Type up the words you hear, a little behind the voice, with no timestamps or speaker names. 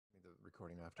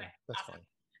recording after. Okay, That's awesome.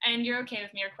 fine. And you're okay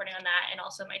with me recording on that and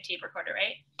also my tape recorder,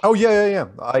 right? Oh, yeah.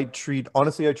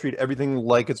 Honestly, I treat everything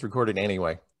like it's recorded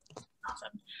anyway.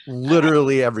 Awesome.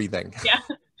 Literally everything. Yeah.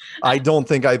 I don't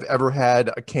think I've ever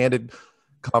had a candid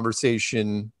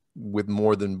conversation with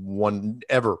more than one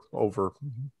ever over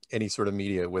any sort of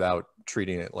media without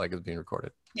treating it like it's being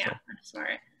recorded. Yeah, So. that's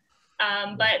smart.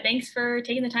 But thanks for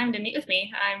taking the time to meet with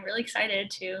me. I'm really excited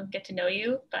to get to know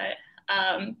you. But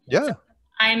yeah. So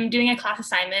I'm doing a class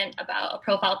assignment about a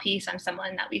profile piece on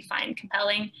someone that we find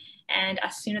compelling. And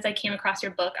as soon as I came across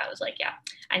your book, I was like, yeah,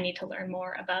 I need to learn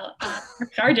more about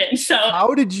Sargent. So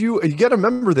how did you got to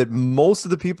remember that most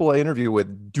of the people I interview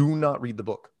with do not read the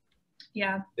book.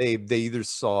 Yeah. They either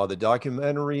saw the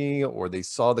documentary or they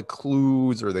saw the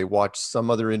clues or they watched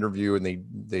some other interview and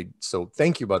they so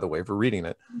thank you, by the way, for reading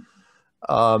it.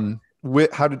 How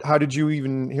did you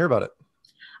even hear about it?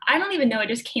 I don't even know. It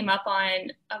just came up on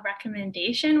a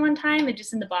recommendation one time. It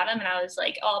just in the bottom, and I was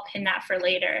like, "Oh, I'll pin that for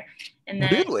later." And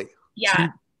then, really, yeah.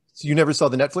 So you never saw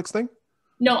the Netflix thing?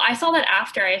 No, I saw that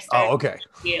after I started. Oh, okay.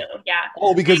 You, yeah.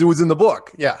 Oh, because it was in the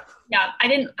book. Yeah. Yeah,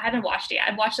 I haven't watched it yet.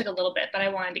 I've watched like a little bit, but I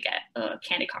wanted to get a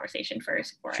candid conversation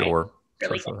first before I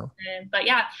really get in. But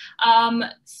yeah,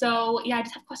 so yeah, I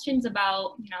just have questions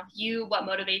about you, what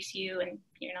motivates you, and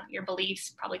your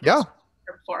beliefs. Probably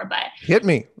before, but hit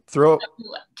me.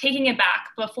 Taking it back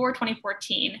before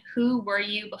 2014, who were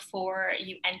you before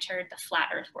you entered the flat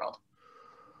Earth world?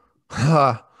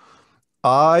 Before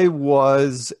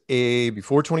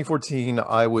 2014,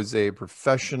 I was a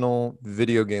professional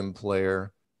video game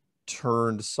player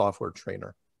turned software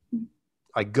trainer.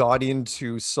 I got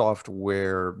into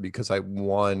software because I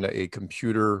won a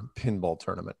computer pinball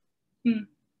tournament.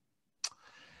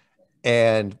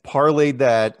 And parlayed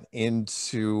that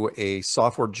into a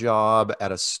software job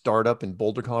at a startup in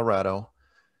Boulder, Colorado.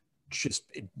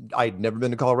 I'd never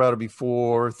been to Colorado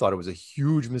before, thought it was a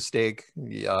huge mistake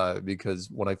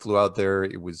because when I flew out there,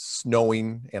 it was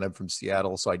snowing and I'm from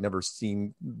Seattle. So I'd never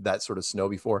seen that sort of snow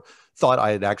before. Thought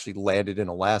I had actually landed in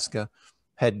Alaska,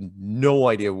 had no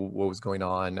idea what was going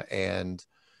on. And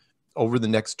over the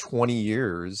next 20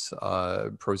 years,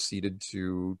 proceeded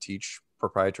to teach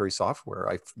proprietary software.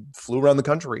 I flew around the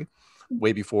country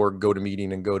way before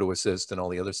GoToMeeting and GoToAssist and all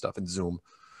the other stuff and Zoom.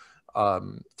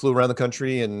 Flew around the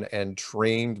country and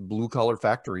trained blue collar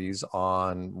factories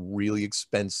on really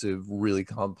expensive, really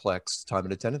complex time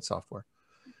and attendance software.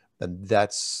 And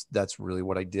that's really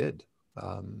what I did.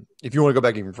 If you want to go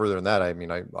back even further than that, I mean,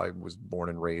 I was born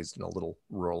and raised in a little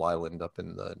rural island up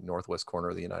in the northwest corner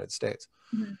of the United States.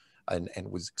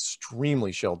 And was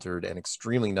extremely sheltered and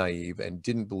extremely naive and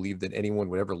didn't believe that anyone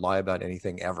would ever lie about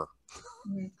anything ever.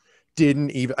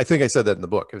 Didn't even, I think I said that in the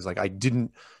book. It was like, I did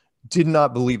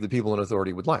not believe that people in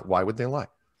authority would lie. Why would they lie?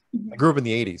 I grew up in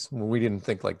the 80s when we didn't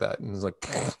think like that. And it was like,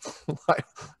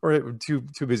 we're too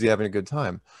busy having a good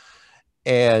time.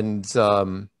 And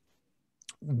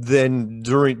then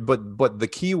but the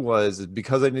key was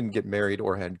because I didn't get married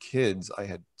or had kids, I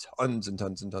had tons and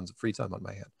tons and tons of free time on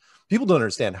my hand. People don't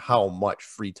understand how much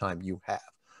free time you have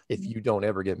if you don't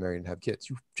ever get married and have kids.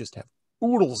 You just have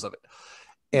oodles of it.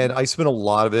 And I spent a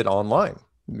lot of it online.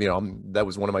 That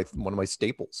was one of my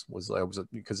staples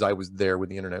because I was there when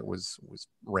the internet was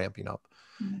ramping up,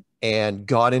 and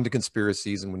got into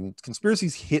conspiracies. And when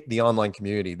conspiracies hit the online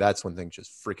community, that's when things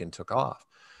just freaking took off,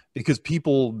 because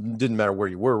people, didn't matter where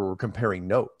you were comparing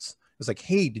notes. It was like,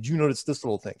 hey, did you notice this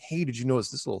little thing? Hey, did you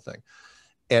notice this little thing?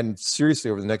 And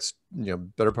seriously, over the next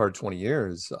better part of 20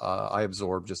 years, I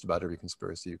absorbed just about every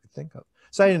conspiracy you could think of.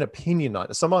 So I had an opinion on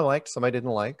it. Some I liked, some I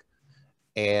didn't like.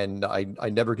 And I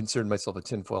never considered myself a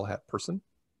tinfoil hat person,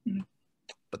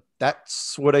 but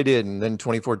that's what I did. And then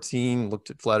 2014, looked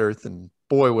at flat Earth, and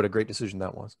boy, what a great decision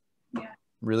that was. Yeah,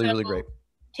 really great.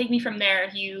 Take me from there.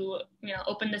 You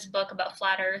opened this book about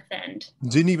flat Earth and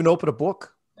didn't even open a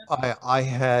book. I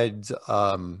had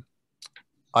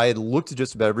looked at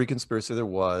just about every conspiracy there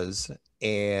was,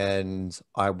 and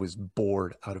I was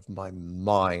bored out of my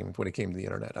mind when it came to the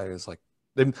internet. I was like,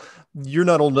 you're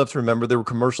not old enough to remember there were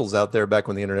commercials out there back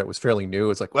when the internet was fairly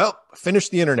new. It's like, well, finish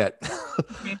the internet,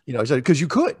 because you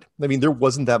could. I mean, there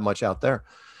wasn't that much out there.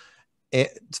 And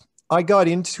I got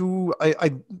into,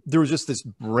 there was just this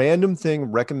random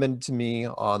thing recommended to me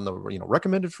on the,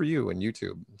 recommended for you in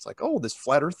YouTube. It's like, oh, this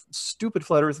stupid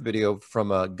flat Earth video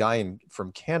from a guy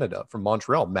from Canada, from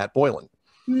Montreal, Matt Boylan,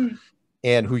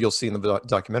 and who you'll see in the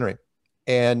documentary.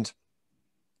 And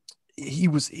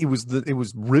it was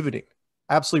riveting.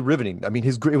 Absolutely riveting. I mean,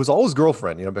 it was all his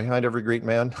girlfriend, behind every great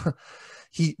man.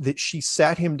 She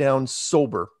sat him down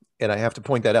sober. And I have to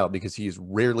point that out because he is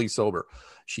rarely sober.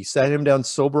 She sat him down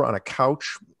sober on a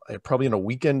couch probably on a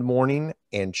weekend morning,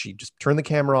 and she just turned the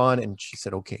camera on and she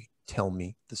said, okay, tell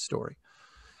me the story.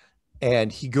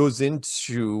 And he goes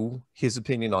into his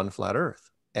opinion on flat Earth.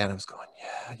 And I was going,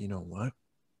 yeah, you know what?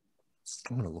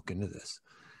 I'm going to look into this.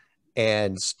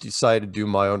 And decided to do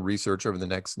my own research over the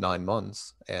next 9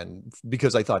 months. And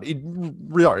because I thought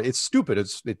it's stupid.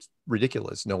 It's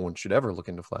ridiculous. No one should ever look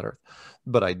into flat Earth.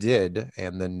 But I did.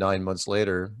 And then 9 months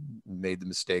later, made the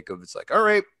mistake of, it's like, all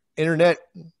right, internet,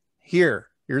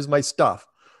 here's my stuff.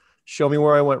 Show me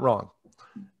where I went wrong.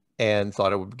 And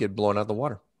thought it would get blown out of the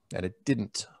water. And it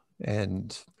didn't.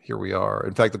 And here we are.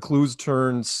 In fact, the clues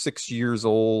turn 6 years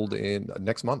old in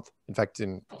next month. In fact,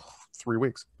 in 3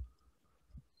 weeks.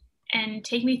 And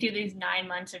take me through these 9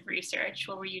 months of research.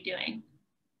 What were you doing?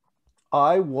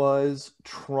 I was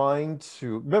trying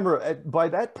to remember. By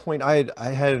that point, I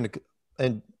had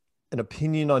an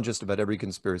opinion on just about every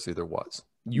conspiracy there was.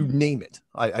 You name it,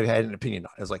 I had an opinion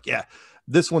on. I was like, yeah,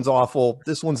 this one's awful.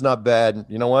 This one's not bad.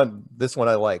 You know what? This one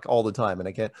I like all the time, and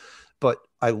I can't. But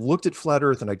I looked at flat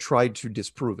Earth and I tried to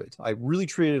disprove it. I really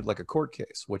treated it like a court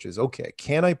case, which is, okay,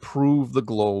 can I prove the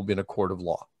globe in a court of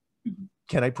law?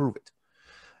 Can I prove it?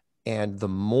 And the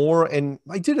more, and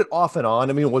I did it off and on.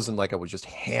 I mean, it wasn't like I was just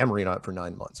hammering on it for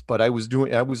 9 months, but I was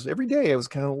every day, I was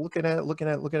kind of looking at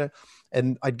it.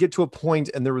 And I'd get to a point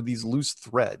and there were these loose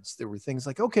threads. There were things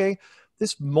like, okay,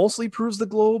 this mostly proves the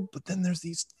globe, but then there's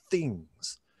these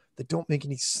things that don't make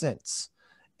any sense.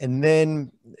 And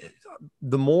then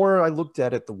the more I looked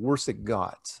at it, the worse it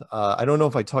got. I don't know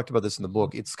if I talked about this in the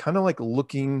book. It's kind of like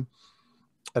looking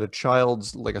at a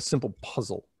child's, like a simple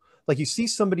puzzle. Like you see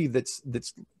somebody that's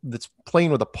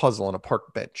playing with a puzzle on a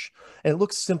park bench, and it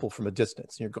looks simple from a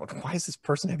distance. And you're going, why is this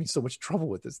person having so much trouble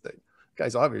with this thing? The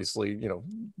guy's obviously, you know,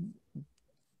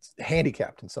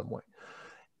 handicapped in some way.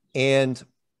 And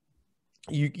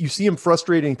you see him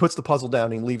frustrated, and he puts the puzzle down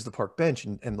and he leaves the park bench.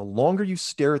 And the longer you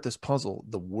stare at this puzzle,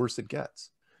 the worse it gets.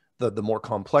 The more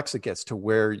complex it gets, to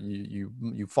where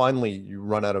you finally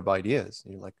run out of ideas.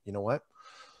 And you're like, you know what?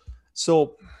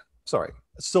 So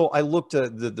I looked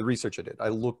at the research I did. I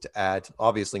looked at,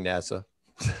 obviously, NASA,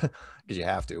 because you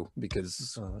have to,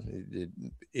 because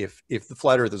if the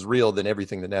flat Earth is real, then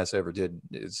everything that NASA ever did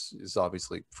is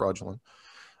obviously fraudulent.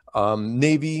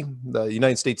 Navy, the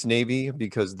United States Navy,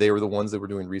 because they were the ones that were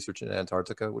doing research in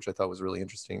Antarctica, which I thought was really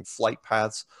interesting. Flight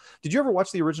paths. Did you ever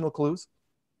watch the original Clues?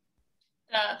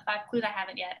 The 5 Clues, I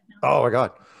haven't yet. No. Oh my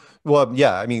God. Well,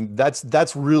 yeah, I mean,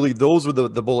 that's really, those were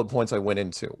the bullet points I went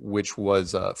into, which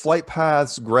was flight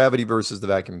paths, gravity versus the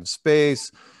vacuum of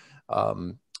space,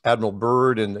 Admiral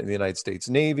Byrd in the United States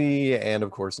Navy, and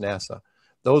of course, NASA.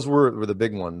 Those were the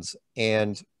big ones.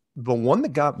 And the one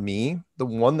that got me, the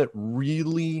one that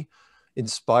really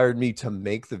inspired me to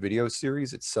make the video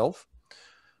series itself,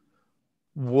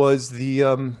 was the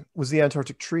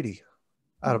Antarctic Treaty,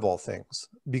 out of all things,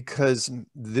 because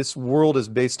this world is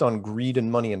based on greed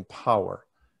and money and power.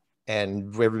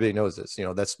 And everybody knows this, you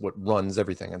know, that's what runs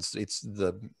everything. It's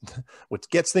what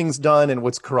gets things done and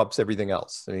what corrupts everything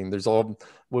else. I mean, there's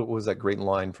what was that great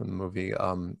line from the movie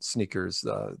Sneakers?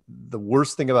 The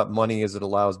worst thing about money is it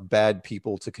allows bad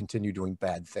people to continue doing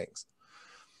bad things.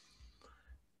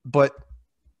 But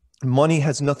money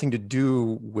has nothing to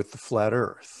do with the flat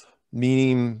Earth,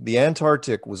 meaning the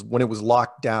Antarctic was, when it was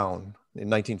locked down in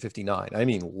 1959, I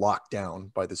mean locked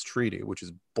down by this treaty, which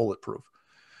is bulletproof.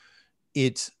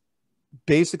 It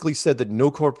basically said that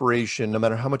no corporation, no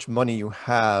matter how much money you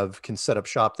have, can set up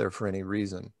shop there for any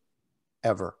reason,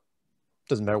 ever.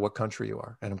 Doesn't matter what country you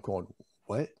are. And I'm going,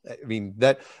 what? I mean,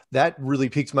 that really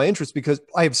piques my interest, because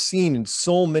I have seen in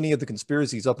so many of the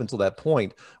conspiracies up until that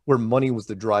point where money was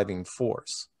the driving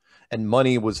force. And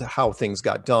money was how things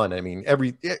got done. I mean,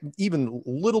 even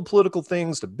little political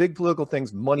things to big political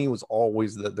things, money was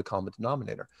always the common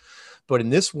denominator. But in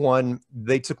this one,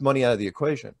 they took money out of the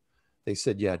equation. They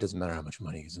said, yeah, it doesn't matter how much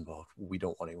money is involved. We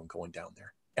don't want anyone going down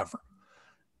there ever.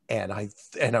 And I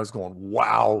was going,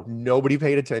 wow, nobody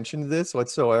paid attention to this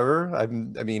whatsoever.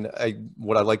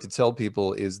 What I like to tell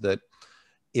people is that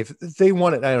if they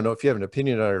wanted, I don't know if you have an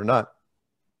opinion on it or not,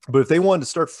 but if they wanted to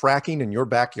start fracking in your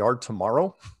backyard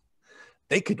tomorrow,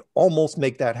 they could almost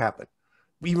make that happen,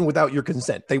 even without your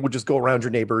consent. They would just go around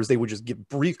your neighbors. They would just give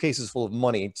briefcases full of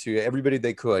money to everybody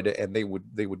they could, and they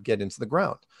would get into the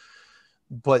ground.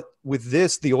 But with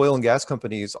this, the oil and gas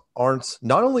companies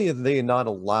not only are they not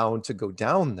allowed to go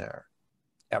down there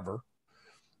ever,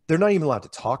 they're not even allowed to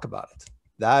talk about it.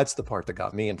 That's the part that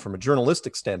got me. And from a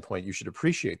journalistic standpoint, you should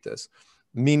appreciate this.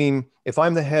 Meaning, if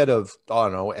I'm the head of, I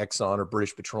don't know, Exxon or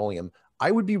British Petroleum, I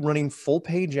would be running full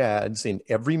page ads in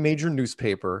every major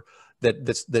newspaper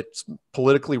that's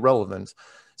politically relevant,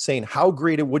 saying how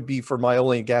great it would be for my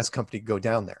oil and gas company to go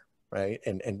down there, right?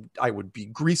 And I would be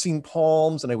greasing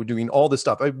palms and I would doing all this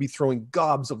stuff. I would be throwing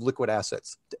gobs of liquid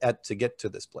assets to get to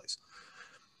this place.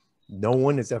 No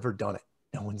one has ever done it.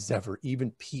 No one's ever even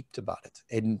peeped about it.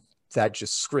 And that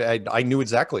just, I knew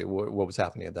exactly what was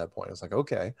happening at that point. I was like,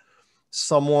 okay,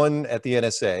 someone at the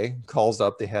NSA calls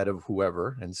up the head of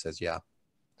whoever and says, yeah,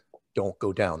 don't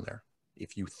go down there.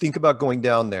 If you think about going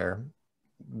down there,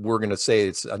 we're going to say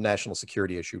it's a national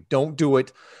security issue. Don't do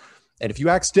it. And if you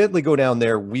accidentally go down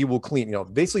there, we will clean, you know,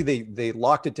 basically they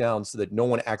locked it down so that no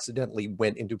one accidentally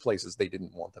went into places they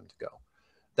didn't want them to go.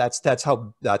 That's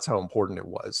how important it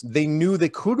was. They knew they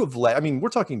could have let, I mean, we're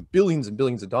talking billions and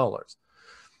billions of dollars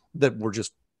that were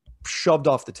just shoved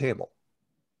off the table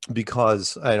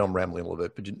because, I know I'm rambling a little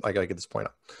bit, but I got to get this point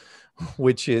up,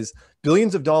 which is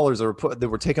billions of dollars that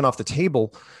were taken off the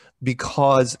table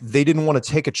because they didn't want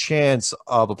to take a chance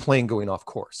of a plane going off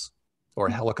course or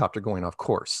a helicopter going off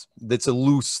course. That's a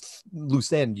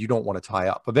loose end you don't want to tie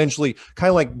up. Eventually, kind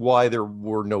of like why there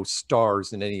were no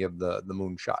stars in any of the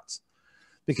moon shots,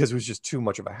 because it was just too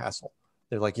much of a hassle.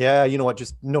 They're like, yeah, you know what,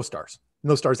 just no stars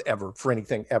ever for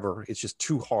anything ever. It's just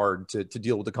too hard to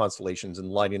deal with the constellations and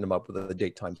lining them up with the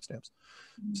date timestamps.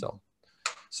 So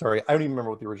sorry, I don't even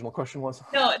remember what the original question was.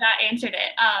 No, that answered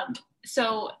it.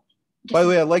 So by the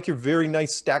way, I like your very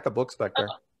nice stack of books back there.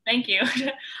 Oh, thank you.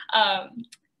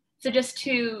 So just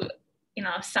to, you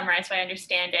know, summarize so I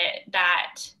understand it,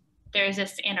 that there's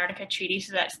this Antarctica treaty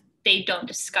so that they don't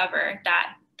discover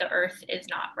that the Earth is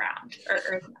not round, or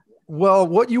Earth. Well,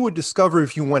 what you would discover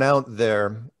if you went out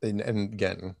there, and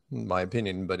again, my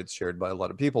opinion, but it's shared by a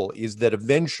lot of people, is that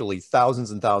eventually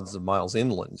thousands and thousands of miles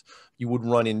inland, you would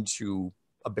run into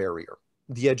a barrier,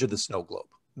 the edge of the snow globe,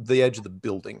 the edge of the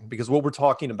building. Because what we're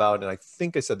talking about, and I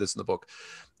think I said this in the book,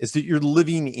 is that you're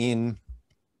living in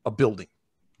a building.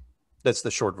 That's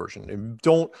the short version. And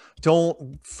don't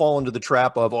fall into the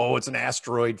trap of, oh, it's an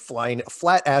asteroid flying, a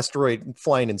flat asteroid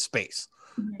flying in space.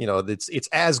 You know, it's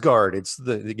Asgard. It's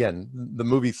the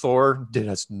movie Thor did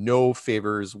us no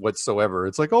favors whatsoever.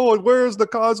 It's like, oh, where's the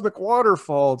cosmic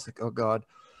waterfall? It's like, oh God.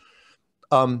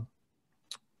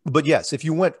 But yes, if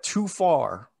you went too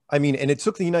far, I mean, and it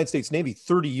took the United States Navy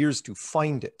 30 years to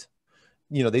find it.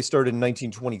 You know, they started in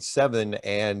 1927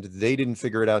 and they didn't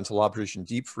figure it out until Operation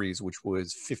Deep Freeze, which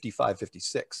was 55,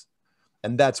 56.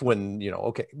 And that's when, you know,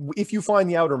 okay, if you find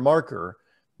the outer marker,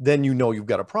 then you know you've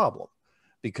got a problem.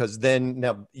 Because then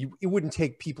now it wouldn't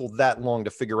take people that long to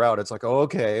figure out. It's like, oh,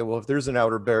 okay, well, if there's an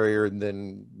outer barrier,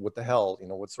 then what the hell, you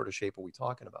know, what sort of shape are we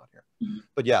talking about here?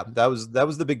 But yeah, that was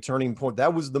the big turning point.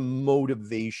 That was the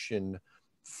motivation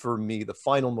for me, the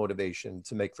final motivation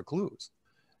to make the clues.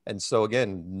 And so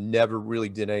again, never really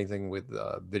did anything with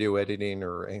video editing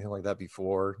or anything like that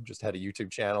before. Just had a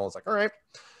YouTube channel. It's like, all right,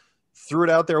 threw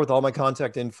it out there with all my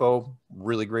contact info.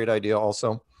 Really great idea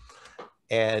also.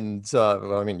 And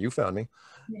well, I mean, you found me.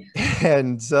 Yeah.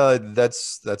 And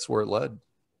that's where it led.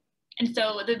 And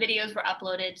so the videos were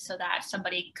uploaded so that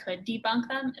somebody could debunk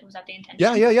them. Was that the intention?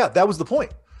 Yeah. That was the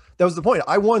point.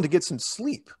 I wanted to get some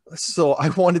sleep, so I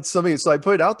wanted somebody. So I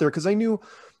put it out there because I knew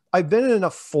I've been in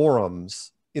enough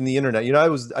forums in the internet. You know, I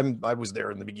was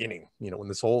there in the beginning. You know, when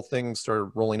this whole thing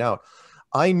started rolling out,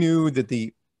 I knew that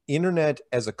the internet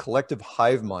as a collective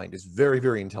hive mind is very,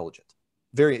 very intelligent.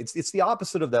 It's the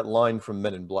opposite of that line from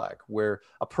Men in Black, where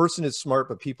a person is smart,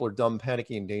 but people are dumb,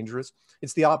 panicky, and dangerous.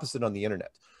 It's the opposite on the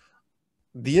internet.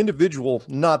 The individual,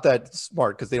 not that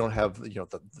smart because they don't have, you know,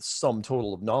 the sum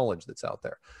total of knowledge that's out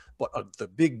there, but the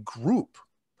big group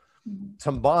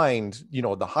combined, you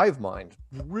know, the hive mind,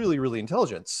 really, really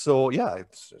intelligent. So yeah,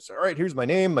 it's all right, here's my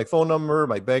name, my phone number,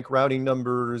 my bank routing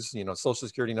numbers, you know, social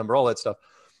security number, all that stuff.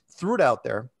 Threw it out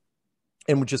there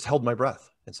and just held my breath.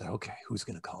 And said, okay, who's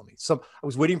going to call me? I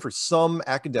was waiting for some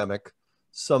academic,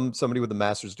 somebody with a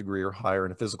master's degree or higher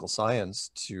in physical science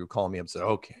to call me up and say,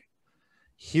 okay,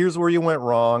 here's where you went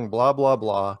wrong, blah, blah,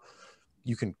 blah.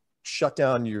 You can shut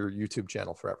down your YouTube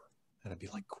channel forever. And I'd be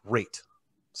like, great.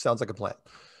 Sounds like a plan.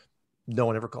 No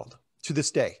one ever called. To this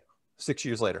day, 6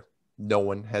 years later, no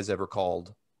one has ever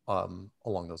called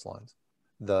along those lines.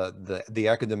 The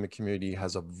academic community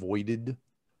has avoided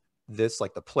this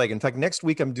like the plague. In fact, next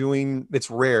week I'm doing,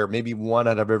 it's rare, maybe 1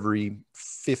 out of every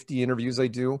 50 interviews I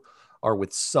do are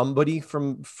with somebody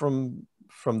from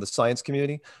the science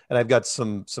community. And I've got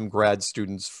some grad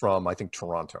students from, I think,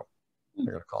 Toronto.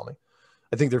 They're going to call me.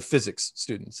 I think they're physics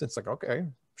students. It's like, okay,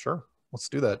 sure, let's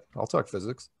do that. I'll talk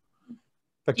physics. In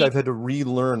fact, I've had to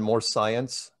relearn more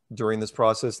science during this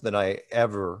process than I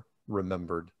ever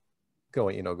remembered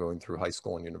going through high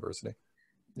school and university.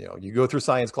 You know, you go through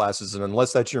science classes, and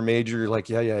unless that's your major, you're like,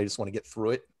 yeah, I just want to get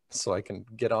through it. so I can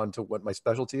get on to what my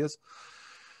specialty is.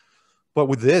 But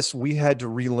with this, we had to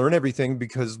relearn everything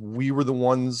because we were the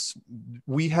ones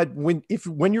we had when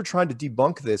you're trying to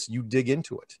debunk this, you dig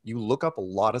into it. You look up a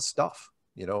lot of stuff,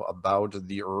 you know, about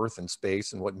the earth and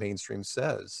space and what mainstream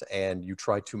says, and you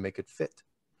try to make it fit.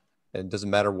 And it doesn't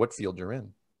matter what field you're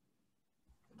in.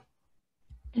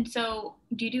 And so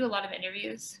do you do a lot of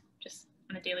interviews just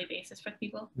on a daily basis for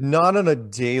people? Not on a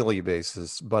daily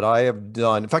basis, but I have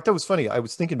done. In fact, that was funny. I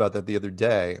was thinking about that the other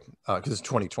day because it's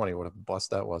 2020. What a bust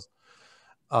that was.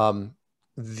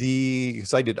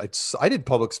 Because I did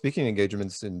public speaking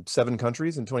engagements in 7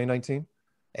 countries in 2019,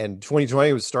 and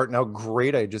 2020 was starting out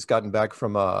great. I had just gotten back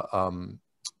from one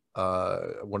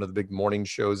of the big morning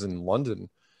shows in London,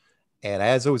 and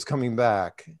as I was coming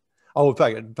back,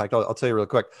 in fact, I'll tell you real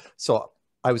quick. So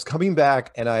I was coming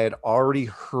back, and I had already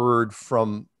heard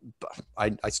from.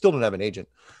 I still don't have an agent.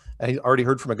 I already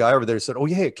heard from a guy over there who said, "Oh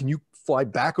yeah, can you fly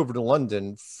back over to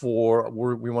London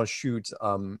we want to shoot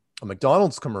a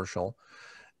McDonald's commercial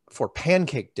for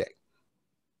Pancake Day."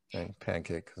 And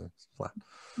pancake because it's flat.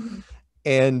 Mm-hmm.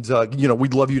 And you know,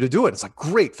 we'd love you to do it. It's like,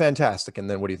 great, fantastic. And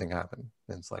then what do you think happened?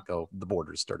 And it's like, oh, the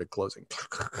borders started closing.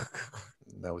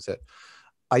 And that was it.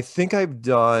 I think I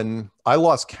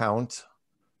lost count,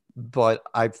 but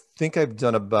I think I've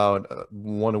done about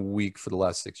 1 a week for the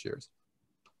last 6 years.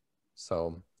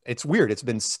 So it's weird. It's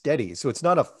been steady. So it's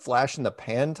not a flash in the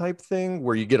pan type thing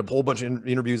where you get a whole bunch of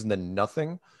interviews and then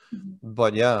nothing. Mm-hmm.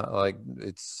 But yeah, like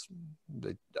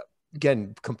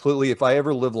again, completely, if I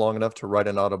ever live long enough to write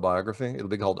an autobiography, it'll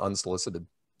be called Unsolicited.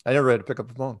 I never had to pick up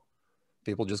the phone.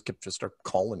 People just start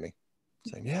calling me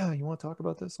saying, yeah, you want to talk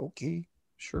about this? Okay,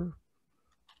 sure.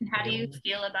 And how do you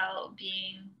feel about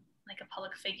being like a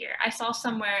public figure? I saw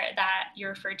somewhere that you're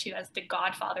referred to as the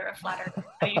godfather of flat earth.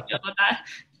 How do you feel about that?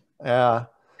 Yeah.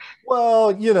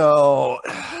 Well, you know,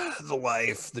 the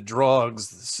life, the drugs,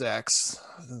 the sex,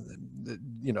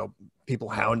 you know, people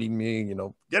hounding me, you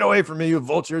know, get away from me, you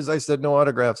vultures. I said no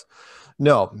autographs.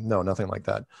 No, nothing like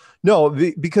that. No,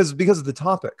 because of the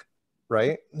topic,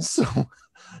 right? So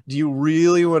do you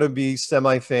really want to be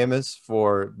semi-famous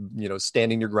for, you know,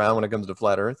 standing your ground when it comes to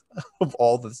flat earth? Of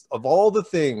all the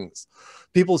things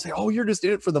people say, oh, you're just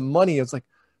in it for the money. It's like,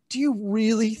 do you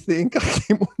really think I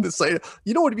came up with this idea?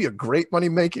 You know what would be a great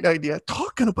money-making idea?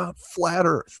 Talking about flat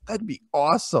earth. That'd be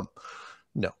awesome.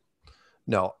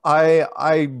 No, I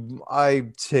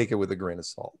take it with a grain of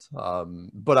salt.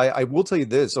 But I will tell you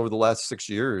this, over the last 6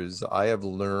 years, I have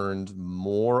learned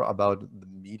more about the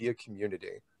media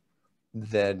community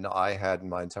than I had in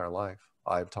my entire life.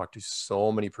 I've talked to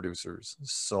so many producers,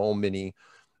 so many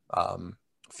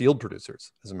field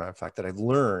producers, as a matter of fact, that I've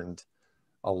learned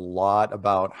a lot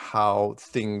about how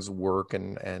things work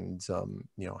and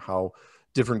you know, how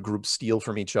different groups steal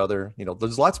from each other. You know,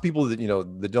 there's lots of people that, you know,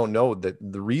 that don't know that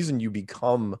the reason you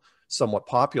become somewhat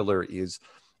popular is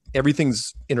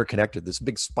everything's interconnected, this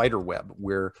big spider web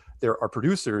where there are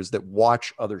producers that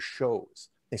watch other shows.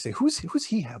 They say, who's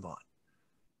he have on?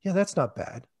 Yeah, that's not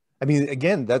bad. I mean,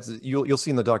 again, that's you'll see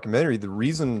in the documentary, the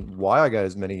reason why I got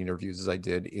as many interviews as I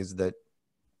did is that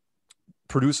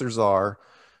producers are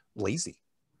lazy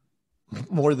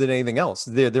more than anything else.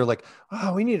 They're like,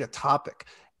 oh, we need a topic.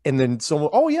 And then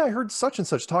someone, oh yeah, I heard such and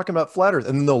such talking about flat earth.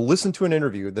 And then they'll listen to an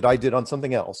interview that I did on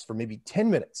something else for maybe 10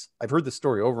 minutes. I've heard the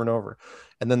story over and over.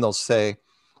 And then they'll say,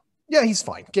 yeah, he's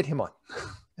fine. Get him on.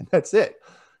 And that's it.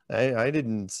 I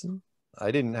didn't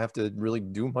have to really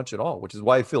do much at all, which is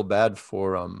why I feel bad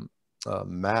for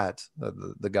Matt,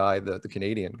 the guy, the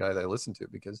Canadian guy that I listened to,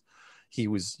 because he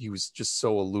was just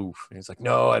so aloof. And he's like,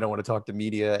 no, I don't want to talk to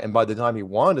media. And by the time he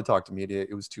wanted to talk to media,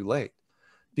 it was too late.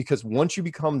 Because once you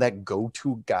become that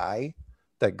go-to guy,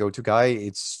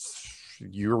 it's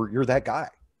you're that guy.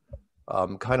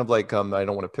 Kind of like I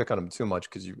don't want to pick on him too much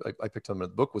because I picked on him in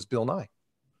the book, was Bill Nye.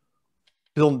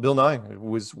 Bill Nye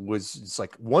was it's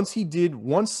like once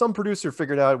some producer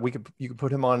figured out you could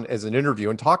put him on as an interview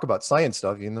and talk about science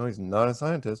stuff, even though he's not a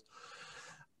scientist.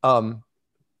 And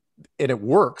it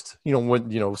worked, you know,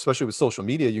 when, you know, especially with social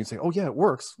media, you can say, oh yeah, it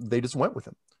works. They just went with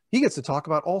him. He gets to talk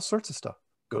about all sorts of stuff.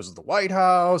 Goes to the White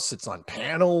House, sits on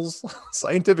panels,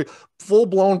 scientific,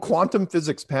 full-blown quantum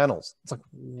physics panels. It's like,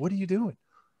 what are you doing?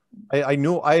 I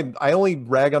know I only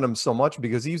rag on him so much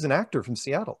because he's an actor from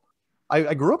Seattle.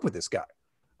 I grew up with this guy.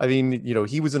 I mean, you know,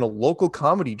 he was in a local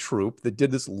comedy troupe that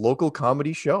did this local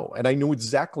comedy show. And I knew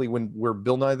exactly where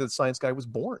Bill Nye the Science Guy was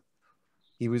born.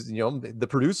 He was, you know, the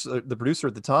producer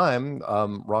at the time,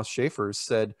 Ross Schaefer,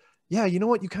 said, yeah, you know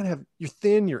what? You kind of have, you're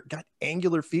thin, you're got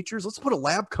angular features. Let's put a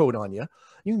lab coat on you.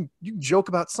 You can joke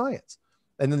about science.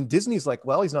 And then Disney's like,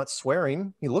 well, he's not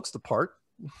swearing. He looks the part.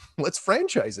 Let's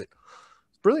franchise it.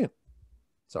 brilliant.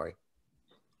 Sorry.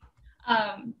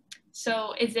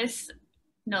 So is this,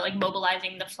 like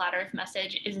mobilizing the flat earth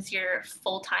message, is this your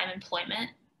full-time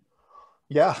employment?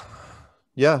 Yeah.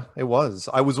 Yeah, it was.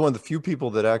 I was one of the few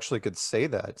people that actually could say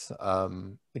that.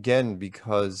 Again,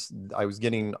 because I was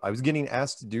getting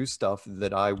asked to do stuff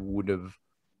that I would have,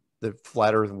 that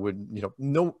flat earth would,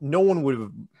 no one would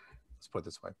have, let's put it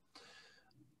this way.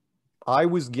 I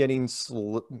was getting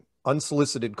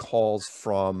unsolicited calls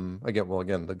from, again,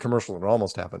 the commercial had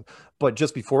almost happened, but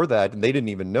just before that, and they didn't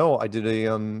even know, I did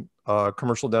a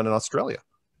commercial down in Australia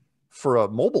for a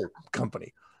mobile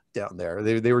company down there.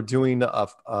 They were doing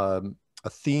a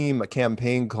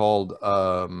campaign called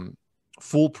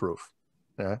Foolproof.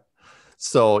 Yeah.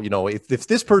 So, if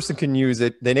this person can use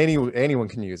it, then anyone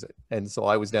can use it. And so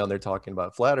I was down there talking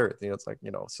about flat earth. It's like,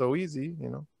 so easy,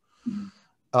 Mm-hmm.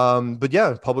 But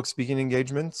yeah, public speaking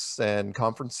engagements and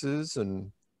conferences,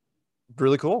 and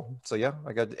really cool. So yeah,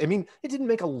 it didn't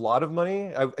make a lot of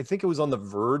money. I think it was on the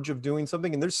verge of doing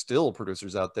something, and there's still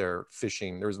producers out there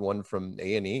fishing. There's one from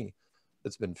A&E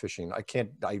that's been fishing.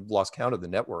 I lost count of the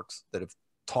networks that have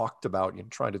talked about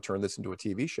trying to turn this into a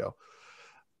TV show.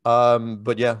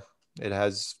 But yeah,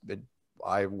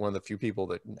 I'm one of the few people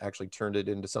that actually turned it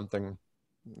into something,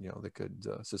 that could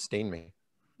sustain me.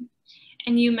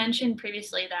 And you mentioned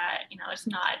previously that, it's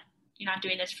not, you're not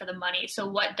doing this for the money. So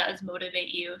what does motivate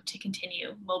you to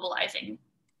continue mobilizing?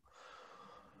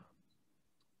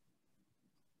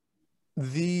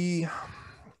 The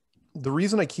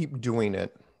reason I keep doing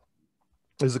it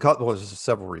is there's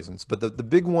several reasons, but the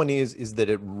big one is that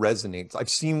it resonates. I've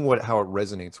seen how it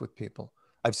resonates with people.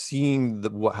 I've seen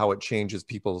how it changes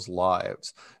people's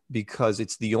lives, because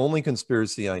it's the only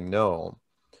conspiracy I know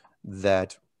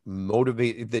that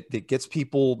that gets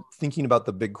people thinking about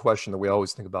the big question that we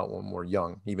always think about when we're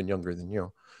young, even younger than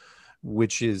you,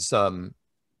 which is,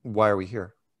 why are we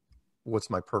here? What's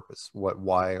my purpose? What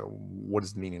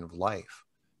is the meaning of life,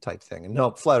 type thing? And no,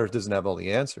 flat earth doesn't have all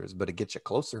the answers, but it gets you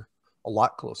closer, a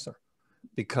lot closer,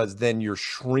 because then you're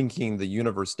shrinking the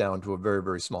universe down to a very,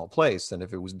 very small place. And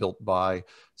if it was built by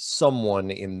someone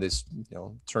in this,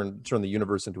 turn the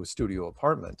universe into a studio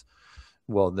apartment,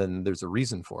 well, then there's a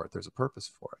reason for it. There's a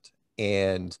purpose for it.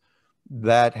 And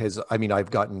that has,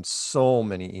 I've gotten so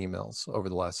many emails over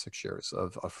the last 6 years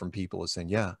from people saying,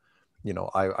 yeah,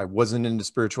 I wasn't into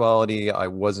spirituality. I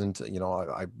wasn't,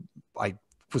 I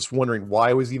was wondering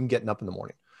why I was even getting up in the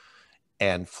morning,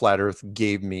 and flat earth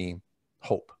gave me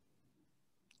hope.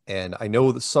 And I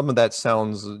know that some of that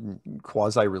sounds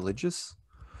quasi-religious,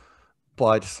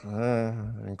 but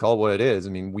call it what it is.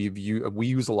 We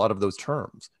use a lot of those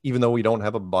terms, even though we don't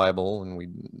have a Bible, and we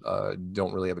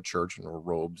don't really have a church or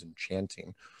robes and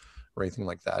chanting or anything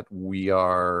like that. We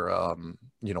are, a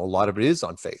lot of it is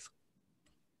on faith.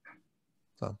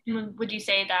 So, would you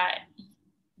say that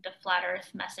the flat earth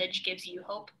message gives you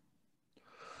hope?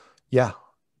 Yeah.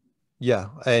 Yeah.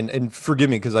 And forgive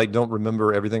me, because I don't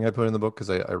remember everything I put in the book,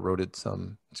 because I wrote it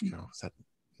was that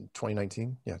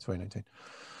 2019? Yeah, 2019.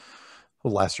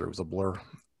 Well, last year was a blur.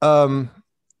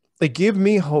 It gave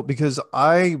me hope because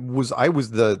I was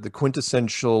the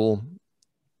quintessential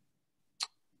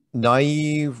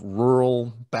naive,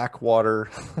 rural, backwater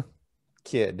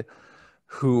kid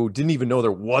who didn't even know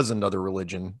there was another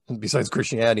religion besides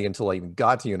Christianity until I even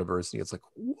got to university. It's like,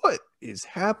 what is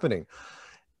happening?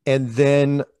 And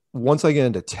then once I get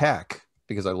into tech,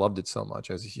 because I loved it so much,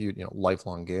 I was a huge,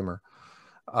 lifelong gamer.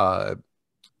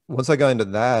 Once I got into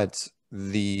that,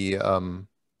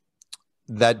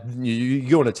 that you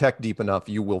go into tech deep enough,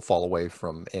 you will fall away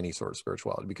from any sort of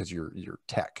spirituality, because you're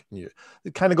tech.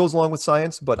 It kind of goes along with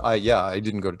science, but I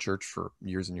didn't go to church for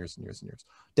years and years and years and years,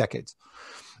 decades.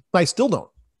 I still don't.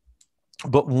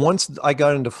 But once I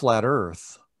got into flat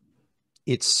earth,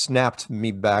 it snapped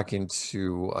me back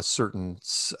into a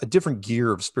different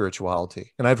gear of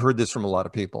spirituality. And I've heard this from a lot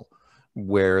of people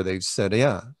where they've said,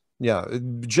 yeah,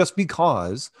 just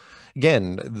because,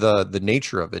 again, the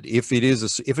nature of it, if it is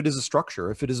a structure,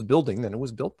 if it is a building, then it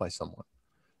was built by someone.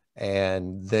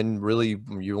 And then really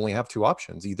you only have two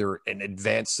options: either an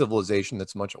advanced civilization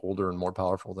that's much older and more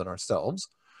powerful than ourselves,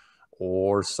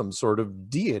 or some sort of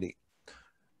deity.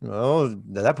 Well,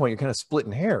 at that point, you're kind of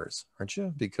splitting hairs, aren't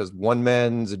you? Because one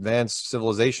man's advanced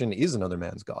civilization is another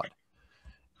man's God.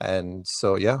 And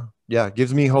so, yeah, it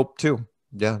gives me hope too.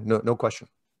 Yeah, no question.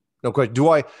 No question. Do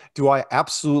I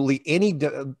absolutely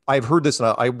I've heard this,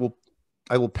 and I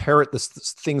will parrot this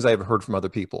things I've heard from other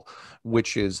people,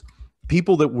 which is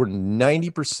people that were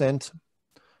 90%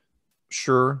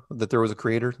 sure that there was a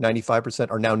creator,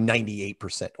 95% are now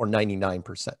 98% or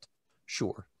 99%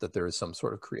 sure that there is some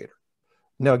sort of creator.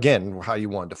 Now, again, how you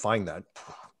want to define that,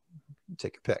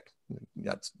 take your pick.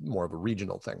 That's more of a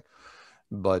regional thing.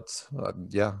 But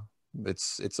yeah,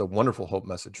 it's a wonderful hope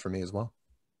message for me as well.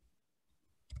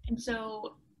 And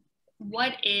so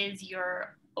what is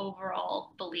your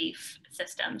overall belief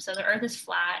system? So the Earth is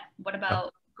flat. What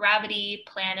about gravity,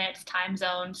 planets, time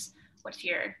zones? What's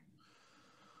your...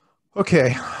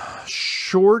 Okay,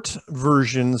 short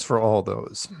versions for all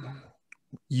those.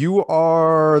 You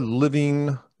are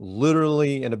living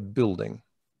literally in a building.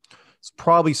 It's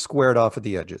probably squared off at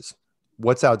the edges.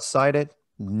 What's outside it?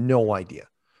 No idea.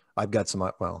 I've got some,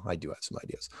 well, I do have some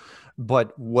ideas.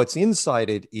 But what's inside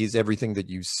it is everything that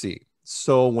you see.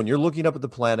 So when you're looking up at the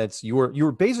planets,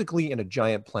 you're basically in a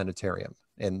giant planetarium.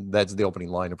 And that's the opening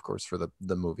line, of course, for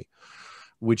the movie,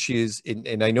 which is,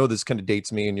 and I know this kind of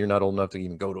dates me, and you're not old enough to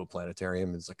even go to a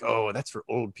planetarium. It's like, oh, that's for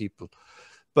old people.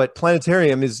 But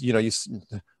planetarium is, you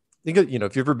think,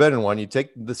 if you've ever been in one, you take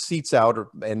the seats out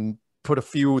and put a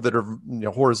few that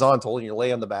are horizontal, and you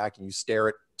lay on the back and you stare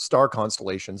at star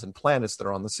constellations and planets that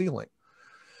are on the ceiling.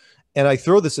 And I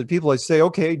throw this at people. I say,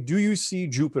 okay, do you see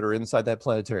Jupiter inside that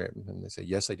planetarium? And they say,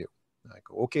 yes, I do. And I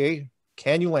go, okay,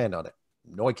 can you land on it?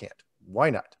 No, I can't. Why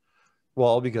not?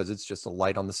 Well, because it's just a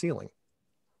light on the ceiling.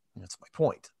 And that's my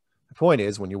point. The point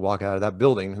is, when you walk out of that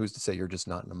building, who's to say you're just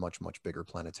not in a much, much bigger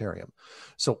planetarium?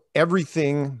 So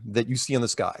everything that you see in the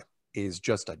sky is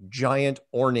just a giant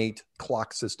ornate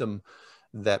clock system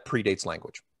that predates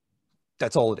language.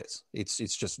 That's all it is.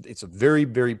 It's a very,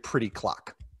 very pretty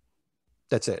clock.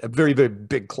 That's it. A very, very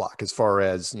big clock as far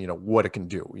as, what it can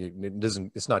do.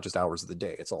 It's not just hours of the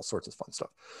day. It's all sorts of fun stuff.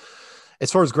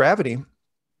 As far as gravity,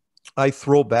 I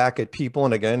throw back at people,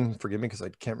 and again, forgive me because I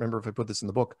can't remember if I put this in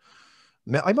the book.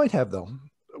 I might have, though,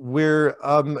 where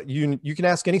you can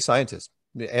ask any scientist,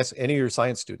 ask any of your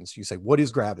science students. You say, what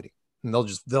is gravity? And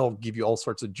they'll give you all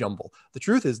sorts of jumble. The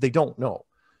truth is they don't know.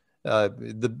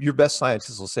 Your best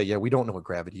scientists will say, yeah, we don't know what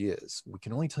gravity is. We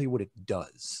can only tell you what it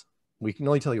does. We can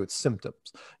only tell you its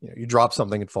symptoms. You drop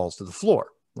something, it falls to the floor.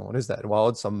 Well, what is that? Well,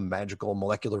 it's some magical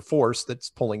molecular force that's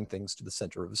pulling things to the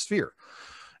center of a sphere.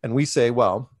 And we say,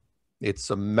 well,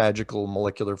 it's a magical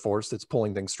molecular force that's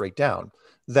pulling things straight down.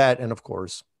 That, and of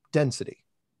course, density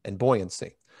and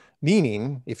buoyancy.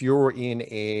 Meaning, if you're in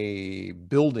a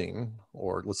building,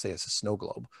 or let's say it's a snow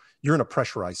globe, you're in a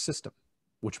pressurized system,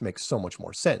 which makes so much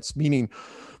more sense. Meaning,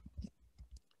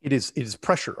 it is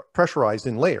pressurized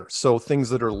in layers. So things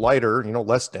that are lighter,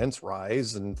 less dense,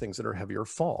 rise, and things that are heavier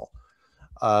fall.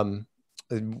 And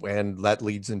that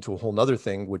leads into a whole nother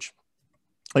thing, which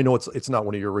I know it's not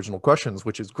one of your original questions,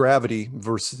 which is gravity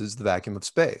versus the vacuum of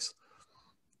space.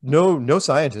 No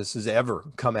scientist has ever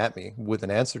come at me with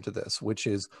an answer to this, which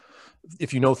is,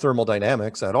 if you know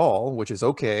thermodynamics at all, which is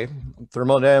okay,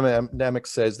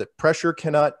 thermodynamics says that pressure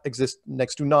cannot exist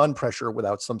next to non-pressure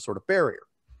without some sort of barrier.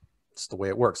 It's the way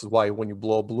it works. It's why when you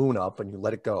blow a balloon up and you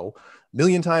let it go, a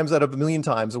million times out of a million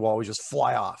times, it will always just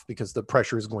fly off because the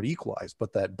pressure is going to equalize.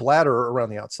 But that bladder around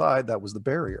the outside, that was the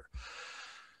barrier.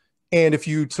 And if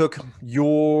you took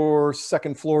your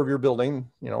second floor of your building,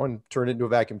 and turned it into a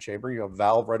vacuum chamber, you have a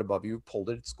valve right above you, pulled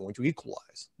it, it's going to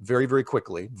equalize very, very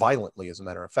quickly, violently, as a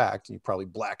matter of fact. You probably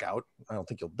black out. I don't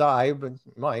think you'll die, but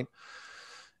you might.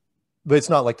 But it's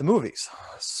not like the movies.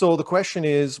 So the question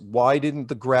is, why didn't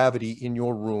the gravity in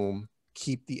your room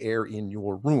keep the air in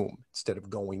your room instead of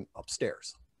going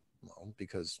upstairs? Well,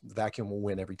 because the vacuum will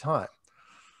win every time.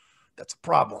 That's a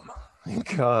problem,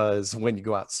 because when you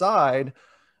go outside,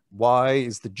 why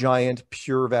is the giant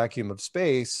pure vacuum of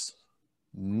space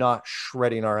not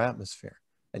shredding our atmosphere?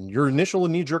 And your initial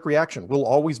knee-jerk reaction will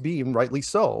always be, and rightly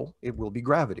so, it will be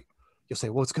gravity. You'll say,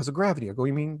 well, it's because of gravity. I go,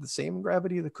 you mean the same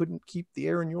gravity that couldn't keep the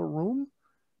air in your room?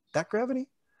 That gravity?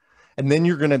 And then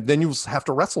you'll have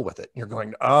to wrestle with it. You're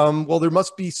going, well, there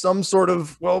must be some sort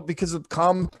of, because of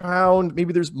compound,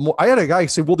 maybe there's more. I had a guy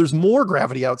say, well, there's more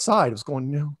gravity outside. I was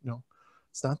going, no,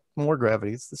 it's not more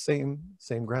gravity. It's the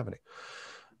same gravity.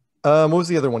 What was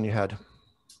the other one you had?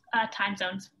 Time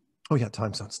zones. Oh yeah,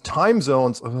 time zones. Time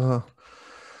zones.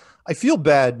 I feel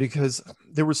bad because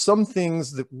there were some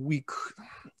things that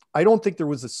I don't think there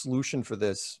was a solution for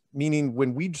this. Meaning,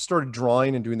 when we started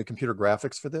drawing and doing the computer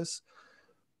graphics for this,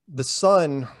 the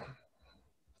sun.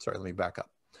 Sorry, let me back up.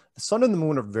 The sun and the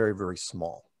moon are very, very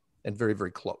small and very,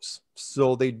 very close.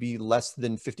 So they'd be less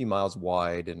than 50 miles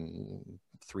wide and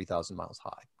 3,000 miles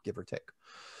high, give or take.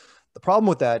 The problem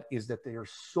with that is that they are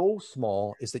so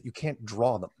small is that you can't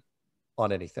draw them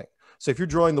on anything. So if you're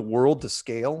drawing the world to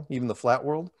scale, even the flat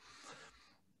world,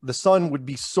 the sun would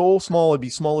be so small, it'd be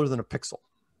smaller than a pixel.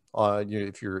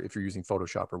 If you're using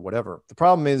Photoshop or whatever. The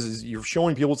problem is you're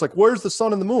showing people, it's like, where's the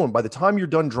sun and the moon? By the time you're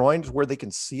done drawing to where they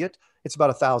can see it, it's about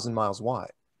 1,000 miles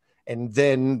wide. And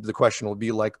then the question will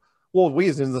be like, well, wait,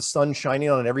 isn't the sun shining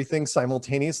on everything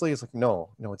simultaneously? It's like,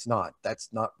 no, it's not. That's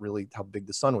not really how big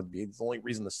the sun would be. The only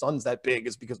reason the sun's that big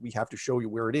is because we have to show you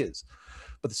where it is.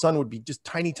 But the sun would be just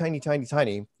tiny, tiny, tiny,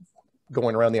 tiny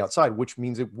going around the outside, which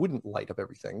means it wouldn't light up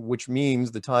everything, which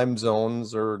means the time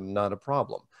zones are not a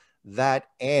problem. That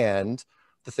and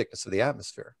the thickness of the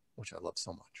atmosphere, which I love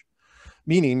so much.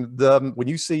 Meaning when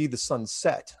you see the sun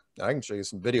set, I can show you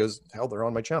some videos, hell, they're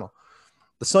on my channel.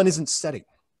 The sun isn't setting.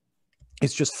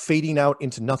 It's just fading out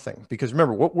into nothing. Because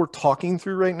remember, what we're talking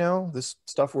through right now, this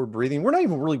stuff we're breathing, we're not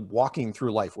even really walking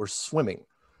through life. We're swimming.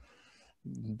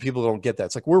 People don't get that.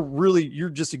 It's like you're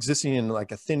just existing in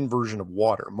like a thin version of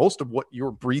water. Most of what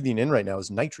you're breathing in right now is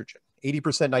nitrogen.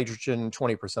 80% nitrogen,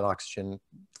 20% oxygen.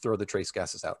 Throw the trace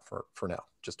gases out for now,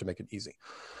 just to make it easy.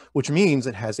 Which means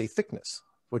it has a thickness.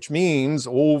 Which means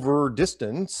over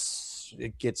distance,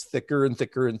 it gets thicker and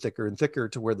thicker and thicker and thicker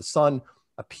to where the sun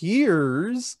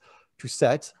appears to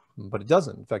set, but it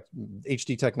doesn't. In fact,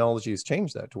 HD technology has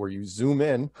changed that to where you zoom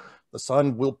in, the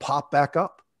sun will pop back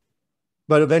up.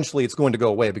 But eventually it's going to go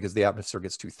away because the atmosphere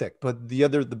gets too thick. But the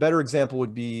better example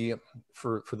would be,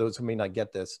 for those who may not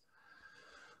get this,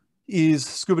 is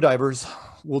scuba divers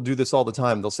will do this all the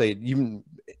time. They'll say, even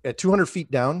at 200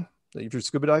 feet down, if you're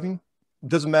scuba diving, it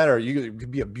doesn't matter. It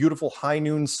could be a beautiful high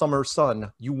noon summer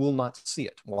sun. You will not see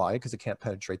it. Why? Because it can't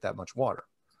penetrate that much water.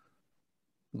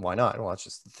 Why not? Well, that's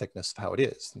just the thickness of how it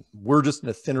is. We're just in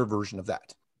a thinner version of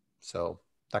that. So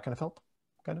that kind of help,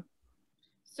 kind of.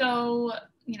 So,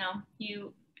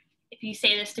 if you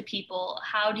say this to people,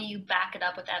 how do you back it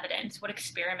up with evidence? What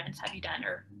experiments have you done?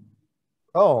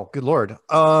 Oh, good Lord.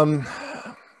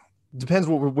 Depends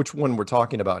which one we're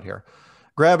talking about here.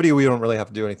 Gravity, we don't really have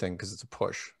to do anything because it's a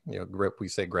push. We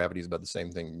say gravity is about the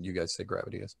same thing you guys say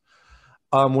gravity is.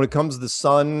 When it comes to the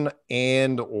sun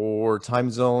or time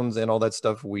zones and all that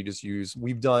stuff,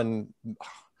 we've done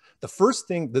the first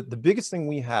thing, the biggest thing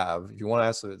we have, if you want to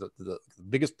ask the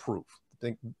biggest proof,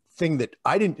 thing that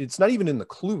it's not even in the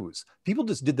clues. People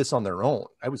just did this on their own.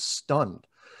 I was stunned,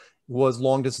 was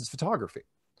long distance photography,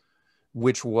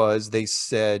 which was, they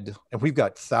said, and we've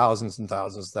got thousands and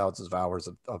thousands and thousands of hours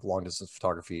of long distance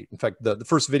photography. In fact, the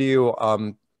first video,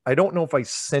 I don't know if I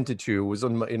sent it to you, it was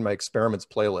in my experiments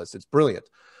playlist. It's brilliant.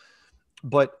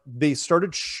 But they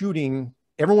started shooting,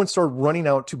 everyone started running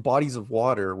out to bodies of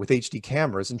water with HD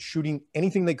cameras and shooting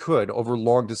anything they could over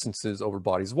long distances over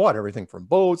bodies of water, everything from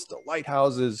boats to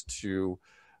lighthouses to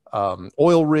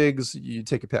oil rigs. You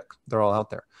take a pick, they're all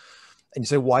out there. And you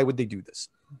say, why would they do this?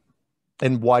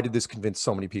 And why did this convince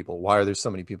so many people? Why are there so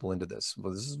many people into this?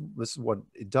 Well, this is what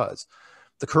it does.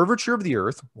 The curvature of the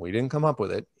Earth, we didn't come up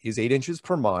with it, is 8 inches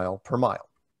per mile,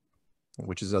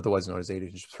 which is otherwise known as 8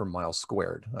 inches per mile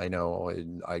squared. I know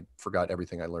I forgot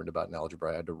everything I learned about in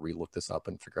algebra. I had to re-look this up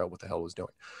and figure out what the hell I was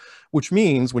doing. Which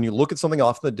means when you look at something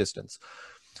off the distance,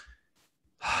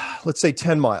 let's say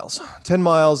 10 miles. 10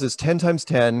 miles is 10 times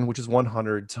 10, which is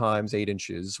 100 times 8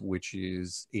 inches, which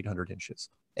is 800 inches.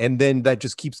 And then that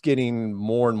just keeps getting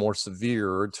more and more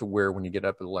severe to where when you get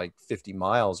up to like 50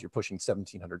 miles, you're pushing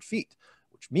 1,700 feet,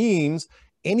 which means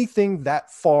anything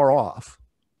that far off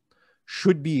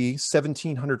should be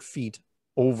 1,700 feet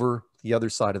over the other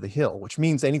side of the hill, which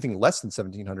means anything less than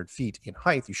 1,700 feet in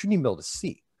height, you shouldn't even be able to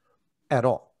see at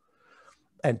all.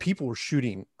 And people were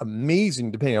shooting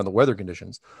amazing, depending on the weather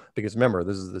conditions, because remember,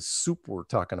 this is the soup we're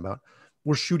talking about.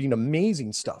 We're shooting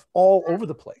amazing stuff all over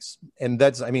the place. And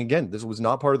that's, again, this was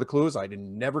not part of the clues. I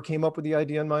never came up with the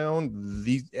idea on my own.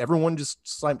 Everyone just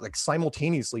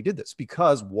simultaneously did this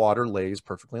because water lays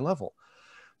perfectly level.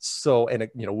 So, and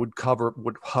it, would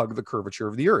hug the curvature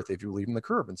of the Earth if you leave in the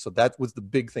curve. And so that was the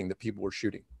big thing that people were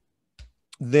shooting.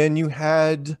 Then you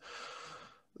had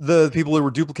the people that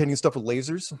were duplicating stuff with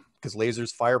lasers, because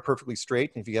lasers fire perfectly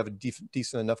straight. And if you have a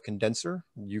decent enough condenser,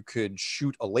 you could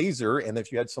shoot a laser. And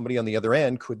if you had somebody on the other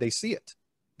end, could they see it?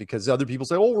 Because other people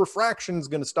say, oh, refraction is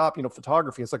going to stop,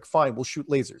 photography. It's like, fine, we'll shoot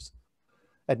lasers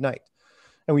at night.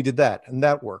 And we did that, and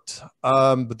that worked.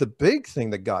 But the big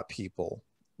thing that got people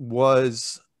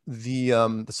was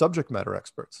the subject matter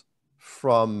experts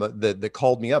that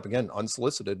called me up, again,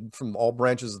 unsolicited, from all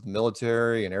branches of the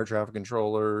military and air traffic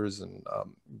controllers and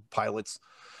pilots,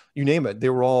 you name it. They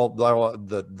were all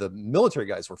the military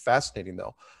guys were fascinating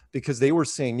though, because they were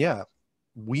saying, yeah,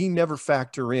 we never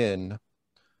factor in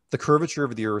the curvature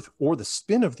of the Earth or the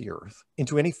spin of the Earth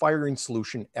into any firing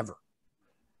solution ever.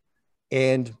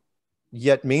 And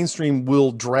yet mainstream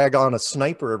will drag on a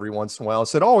sniper every once in a while and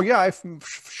said, oh yeah, I've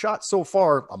shot so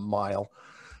far a mile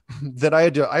that I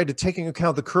had to take into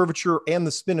account the curvature and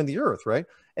the spin of the Earth, right?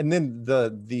 And then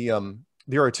the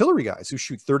the artillery guys who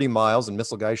shoot 30 miles and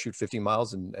missile guys shoot 50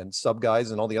 miles and sub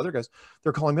guys and all the other guys,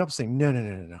 they're calling me up saying,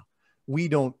 no. We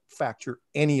don't factor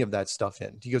any of that stuff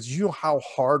in. He goes, you know how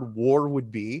hard war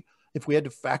would be if we had to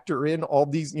factor in all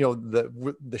these, you know,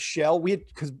 the shell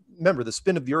because remember, the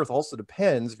spin of the earth also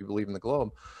depends, if you believe in the globe,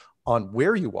 on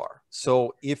where you are.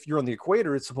 So if you're on the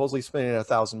equator, it's supposedly spinning at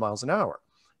 1,000 miles an hour.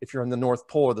 If you're on the North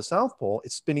Pole or the South Pole,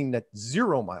 it's spinning at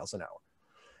 0 miles an hour.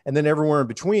 And then everywhere in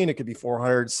between, it could be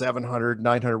 400, 700,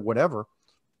 900, whatever.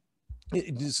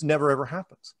 It just never, ever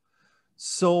happens.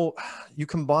 So you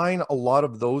combine a lot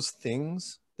of those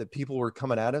things that people were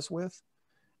coming at us with.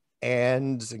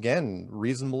 And again,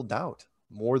 reasonable doubt,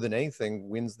 more than anything,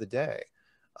 wins the day.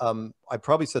 I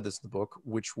probably said this in the book,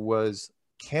 which was,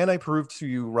 can I prove to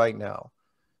you right now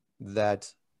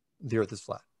that the earth is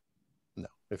flat? No.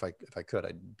 If I could,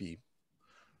 I'd be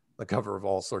the cover of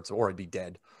all sorts, or I'd be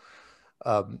dead.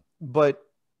 But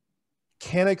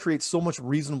can I create so much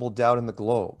reasonable doubt in the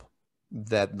globe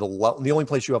that the only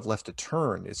place you have left to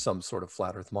turn is some sort of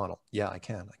flat earth model? Yeah, I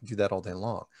can do that all day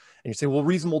long. And you say, well,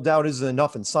 reasonable doubt isn't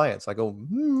enough in science. I go,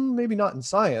 maybe not in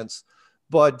science,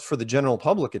 but for the general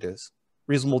public, it is.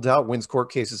 Reasonable doubt wins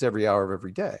court cases every hour of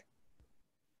every day.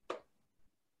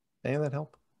 Any of that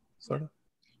help? Sort of?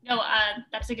 No,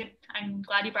 that's a good, I'm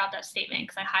glad you brought that statement,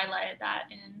 because I highlighted that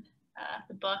in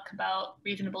the book about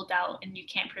reasonable doubt, and you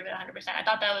can't prove it 100%. I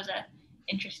thought that was a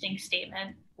interesting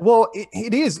statement. Well,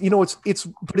 it is, you know,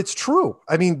 but it's true.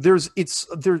 I mean,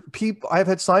 people, I've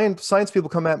had science people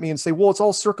come at me and say, well, it's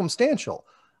all circumstantial.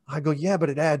 I go, yeah, but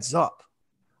it adds up.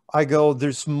 I go,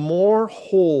 there's more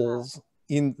holes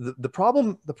in the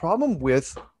problem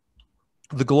with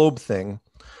the globe thing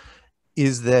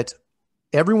is that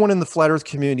everyone in the flat earth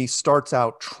community starts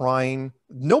out trying,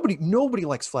 nobody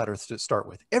likes flat earth to start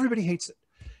with. Everybody hates it.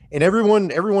 And everyone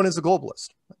is a globalist.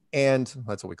 And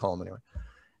that's what we call them anyway.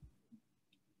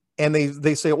 And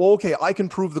they say, well, okay, I can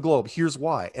prove the globe. Here's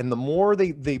why. And the more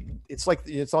it's like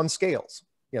it's on scales.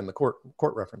 Again, the court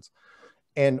reference.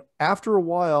 And after a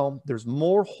while, there's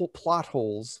more plot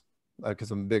holes,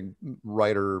 because I'm a big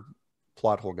writer,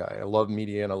 plot hole guy. I love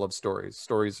media and I love stories.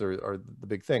 Stories are the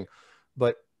big thing.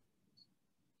 But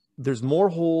there's more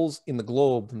holes in the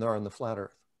globe than there are in the flat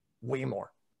earth. Way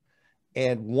more.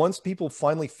 And once people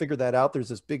finally figure that out, there's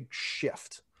this big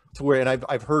shift to where, and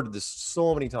I've heard this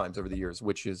so many times over the years,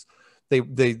 which is they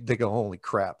go, holy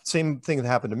crap. Same thing that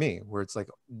happened to me, where it's like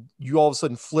you all of a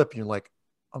sudden flip and you're like,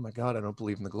 oh my God, I don't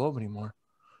believe in the globe anymore.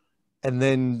 And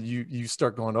then you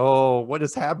start going, oh, what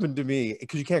has happened to me?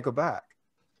 Because you can't go back.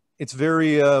 It's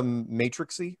very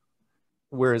matrixy.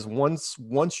 Whereas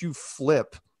once you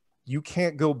flip, you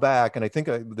can't go back. And I think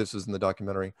this was in the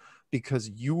documentary, because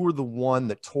you were the one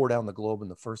that tore down the globe in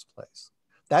the first place.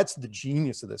 That's the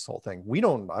genius of this whole thing.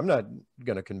 I'm not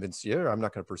going to convince you. I'm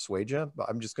not going to persuade you. But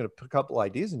I'm just going to put a couple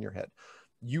ideas in your head.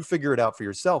 You figure it out for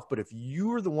yourself. But if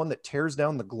you are the one that tears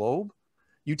down the globe,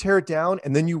 you tear it down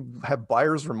and then you have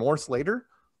buyer's remorse later,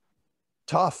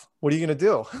 tough. What are you going to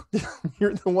do?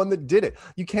 You're the one that did it.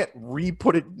 You can't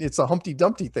re-put it. It's a Humpty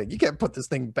Dumpty thing. You can't put this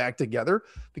thing back together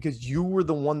because you were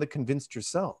the one that convinced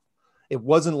yourself. It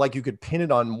wasn't like you could pin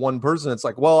it on one person. It's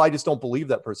like, well, I just don't believe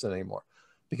that person anymore,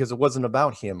 because it wasn't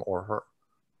about him or her.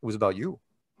 It was about you.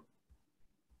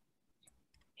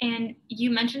 And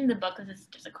you mentioned in the book, this is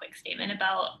just a quick statement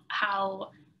about how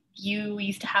you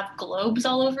used to have globes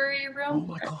all over your room.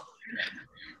 Oh my God.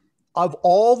 Of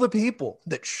all the people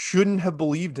that shouldn't have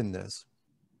believed in this,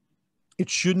 it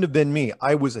shouldn't have been me.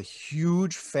 I was a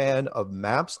huge fan of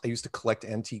maps. I used to collect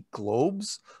antique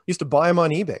globes. I used to buy them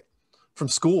on eBay from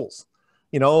schools.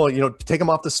 You know, take them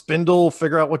off the spindle,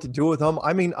 figure out what to do with them.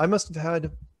 I mean, I must have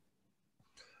had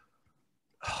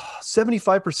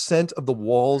 75% of the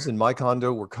walls in my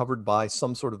condo were covered by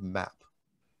some sort of map,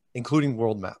 including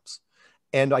world maps.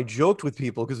 And I joked with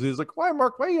people because it was like, why,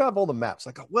 Mark, why do you have all the maps?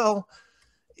 I go, well,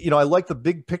 I like the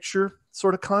big picture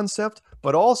sort of concept,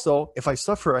 but also if I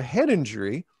suffer a head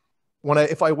injury,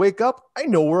 if I wake up, I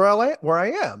know where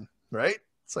I am, right?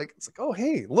 It's like, oh,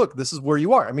 hey, look, this is where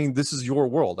you are. I mean, this is your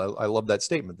world. I love that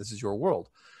statement. This is your world.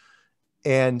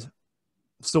 And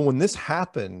so when this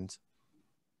happened,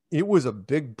 it was a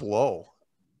big blow,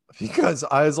 because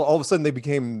all of a sudden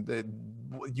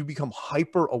you become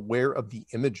hyper aware of the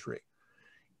imagery.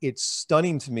 It's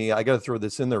stunning to me. I got to throw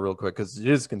this in there real quick, because it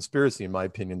is a conspiracy, in my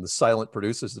opinion, the silent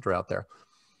producers that are out there.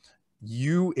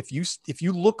 If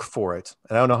you look for it,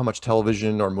 and I don't know how much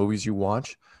television or movies you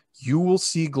watch, you will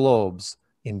see globes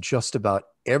in just about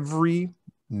every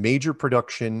major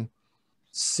production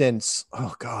since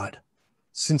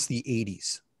the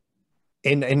 80s.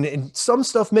 And some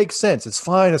stuff makes sense. It's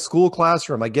fine. A school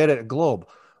classroom, I get it, a globe.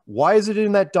 Why is it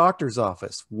in that doctor's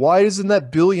office? Why isn't that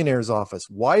billionaire's office?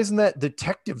 Why isn't that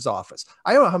detective's office?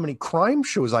 I don't know how many crime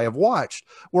shows I have watched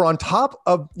where on top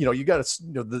of, you got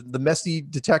the messy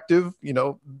detective,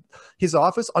 his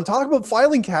office, on top of a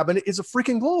filing cabinet is a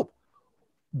freaking globe.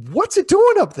 What's it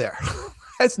doing up there?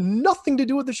 Has nothing to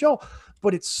do with the show,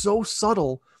 but it's so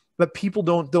subtle that people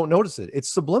don't notice it.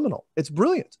 It's subliminal. It's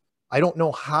brilliant. I don't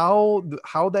know how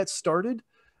that started.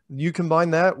 You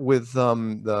combine that with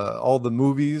all the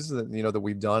movies that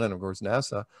we've done, and of course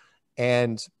NASA,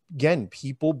 and again,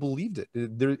 people believed it.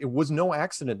 It was no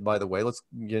accident, by the way. Let's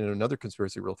get into another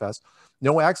conspiracy real fast.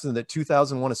 No accident that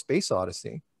 2001: A Space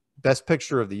Odyssey, Best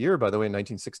Picture of the Year, by the way, in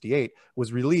 1968,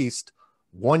 was released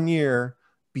 1 year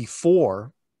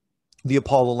before the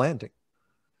Apollo landing.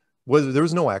 There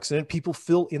was no accident. People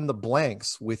fill in the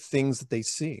blanks with things that they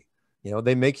see.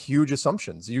 They make huge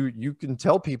assumptions. You can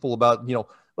tell people about,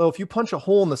 well, if you punch a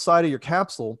hole in the side of your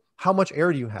capsule, how much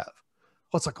air do you have?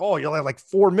 Well, it's like, oh, you'll have like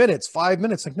 4 minutes, 5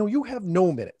 minutes. Like, no, you have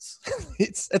no minutes.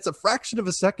 It's a fraction of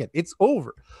a second. It's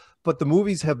over. But the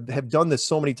movies have done this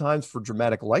so many times for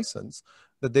dramatic license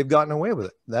that they've gotten away with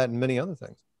it. That and many other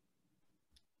things.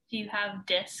 Do you have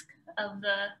disc of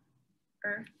the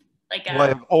Earth? Like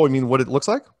I mean, what it looks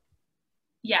like?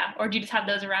 Yeah, or do you just have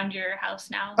those around your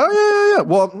house now? Oh yeah.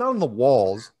 Well, not on the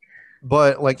walls,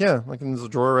 but like in this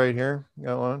drawer right here.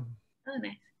 Got one. Oh,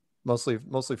 nice.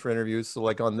 Mostly for interviews. So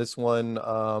like on this one,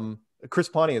 Chris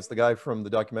Pontius, the guy from the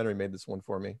documentary, made this one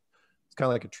for me. It's kind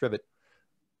of like a trivet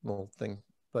little thing,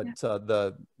 but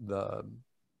yeah.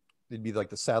 It'd be like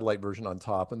the satellite version on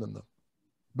top, and then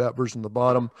that version on the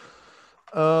bottom.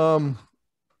 A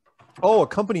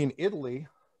company in Italy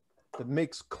that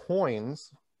makes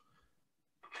coins.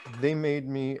 They made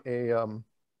me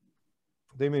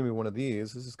one of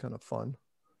these. This is kind of fun.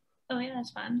 Oh yeah,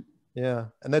 that's fun. Yeah,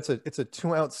 and it's a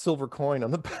 2-ounce silver coin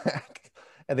on the back,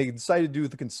 and they decided to do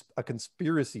a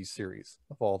conspiracy series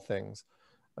of all things.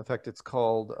 In fact, it's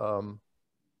called I'll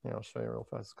show you real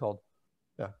fast. It's called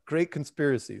Great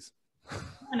Conspiracies. Oh,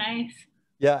 nice.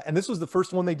 Yeah, and this was the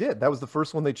first one they did. That was the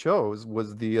first one they chose,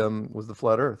 was the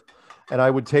flat Earth, and I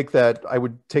would take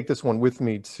this one with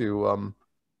me to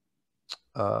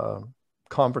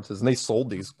conferences, and they sold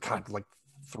these like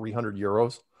 300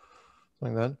 euros,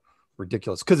 something like that.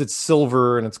 Ridiculous, because it's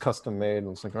silver and it's custom made,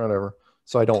 and it's like whatever.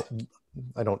 So I don't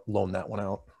loan that one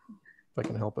out if I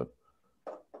can help it.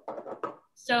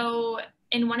 So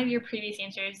in one of your previous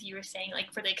answers, you were saying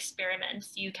like for the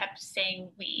experiments, you kept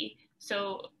saying we.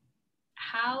 So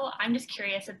I'm just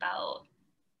curious about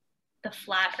the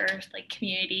flat Earth like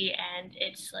community and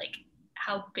its like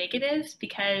how big it is,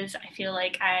 because I feel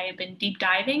like I've been deep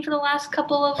diving for the last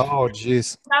couple of about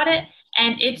it,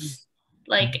 and it's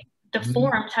like the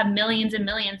forums have millions and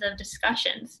millions of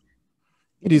discussions.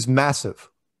 It is massive.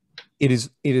 It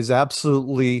is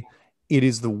absolutely, it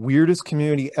is the weirdest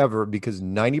community ever, because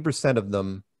 90% of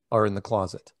them are in the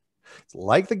closet. It's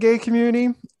like the gay community,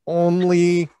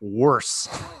 only worse.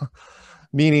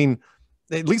 Meaning,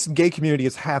 at least the gay community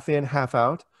is half in, half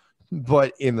out.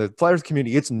 But in the flat Earth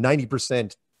community, it's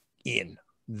 90% in.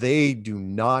 They do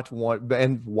not want,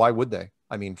 and why would they?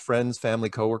 I mean, friends, family,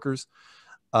 coworkers.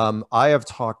 I have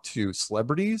talked to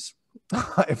celebrities.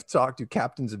 I have talked to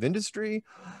captains of industry.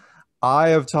 I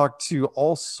have talked to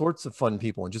all sorts of fun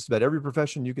people in just about every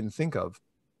profession you can think of.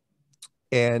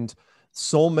 And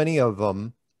so many of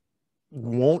them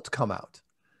won't come out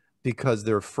because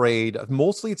they're afraid.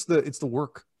 Mostly it's the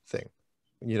work thing.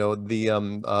 Like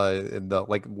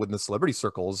with the celebrity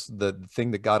circles, the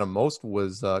thing that got him most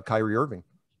was Kyrie Irving,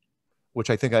 which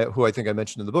I think I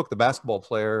mentioned in the book, the basketball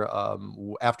player.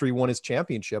 After he won his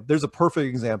championship, there's a perfect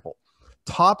example.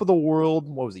 Top of the world,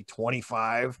 what was he,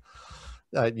 25?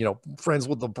 Friends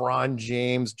with LeBron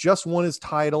James, just won his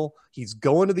title. He's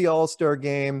going to the All-Star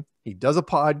game. He does a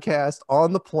podcast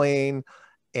on the plane,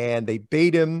 and they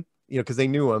bait him, because they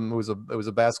knew him. It was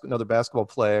another basketball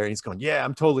player, and he's going, yeah,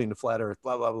 I'm totally into flat Earth,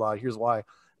 blah, blah, blah. Here's why.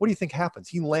 What do you think happens?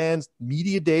 He lands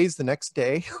media days the next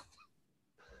day.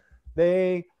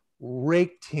 They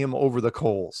raked him over the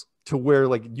coals to where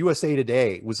like USA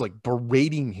Today was like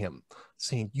berating him,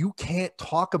 saying, you can't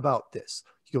talk about this.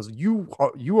 He goes, you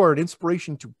are an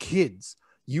inspiration to kids.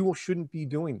 You shouldn't be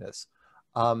doing this.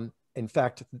 In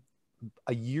fact,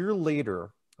 a year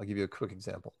later, I'll give you a quick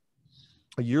example.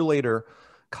 A year later,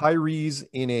 Kyrie's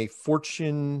in a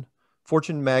Fortune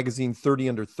magazine 30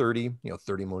 under 30,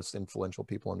 30 most influential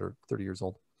people under 30 years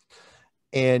old.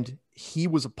 And he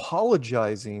was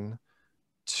apologizing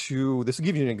to, this will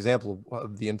give you an example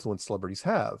of the influence celebrities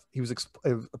have. He was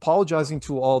apologizing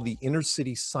to all the inner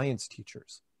city science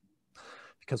teachers,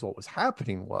 because what was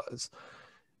happening was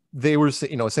they were,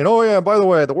 saying, oh yeah, by the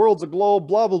way, the world's a globe,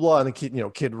 blah blah blah, and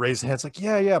the kid raised hands like,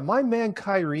 yeah, my man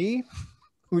Kyrie,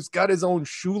 who's got his own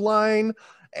shoe line,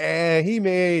 and he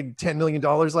made $10 million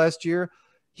last year.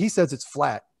 He says it's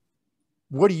flat.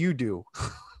 What do you do?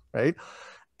 Right?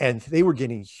 And they were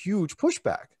getting huge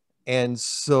pushback. And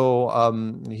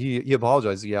so he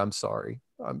apologized. Yeah, I'm sorry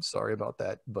about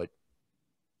that. But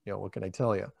what can I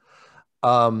tell you?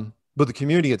 But the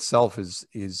community itself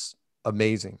is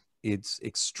amazing. It's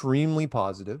extremely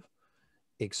positive,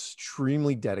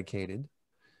 extremely dedicated,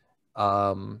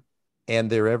 and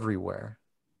they're everywhere.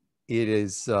 It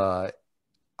is.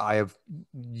 I have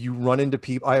run into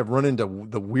people. I have run into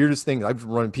the weirdest thing. I've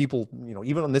run into people,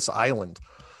 even on this island,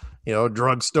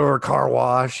 drugstore, car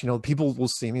wash. People will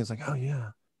see me. It's like, oh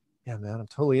yeah, man, I'm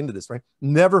totally into this. Right?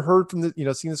 Never heard from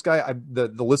seen this guy.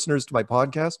 The listeners to my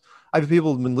podcast. I have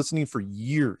people who've been listening for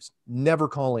years. Never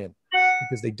call in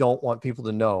because they don't want people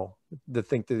to know, to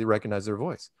think that they recognize their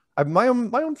voice. I have my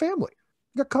own family.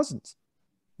 I've got cousins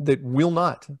that will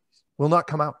not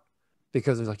come out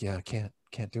because they're like, yeah, I can't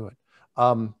do it.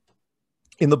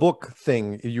 In the book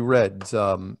thing you read,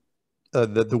 the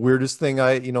weirdest thing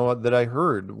that I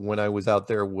heard when I was out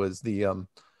there was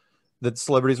that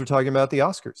celebrities were talking about the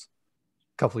Oscars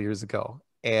a couple of years ago,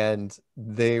 and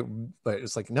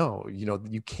it's like, no,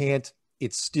 you can't.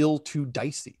 It's still too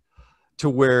dicey to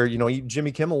where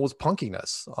Jimmy Kimmel was punking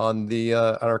us on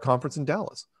at our conference in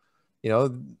Dallas.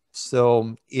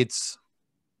 So it's,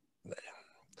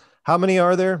 how many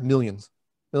are there? Millions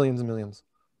and millions.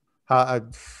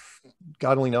 God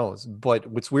only knows. But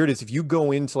what's weird is if you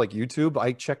go into like YouTube,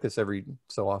 I check this every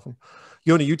so often.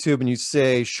 You go to YouTube and you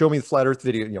say, show me the flat earth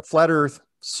video, flat earth,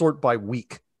 sort by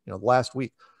week, last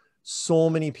week. So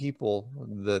many people,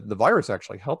 the virus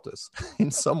actually helped us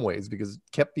in some ways because it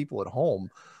kept people at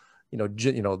home. A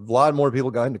lot more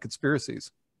people got into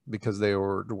conspiracies because they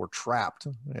were trapped,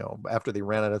 after they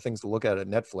ran out of things to look at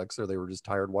Netflix, or they were just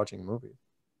tired watching a movie.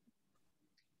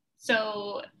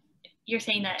 So you're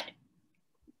saying that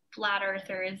flat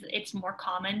earthers, it's more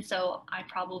common. So I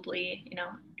probably,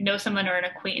 know someone or an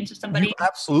acquaintance with somebody. You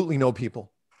absolutely know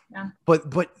people. Yeah. But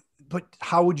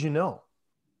how would you know?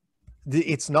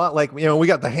 It's not like, we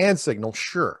got the hand signal,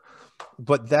 sure.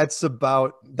 But that's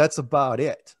about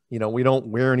it. We don't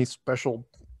wear any special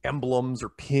emblems or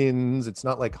pins. It's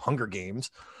not like Hunger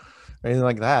Games or anything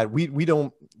like that. We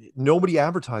don't, nobody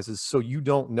advertises, so you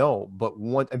don't know. But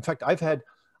in fact, I've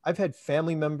had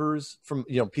family members from,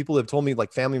 people have told me,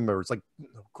 like family members, like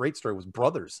great story was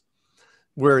brothers,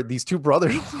 where these two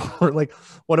brothers were like,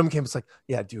 one of them came, it's like,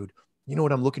 yeah, dude, you know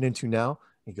what I'm looking into now?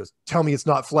 And he goes, tell me it's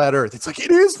not flat earth. It's like,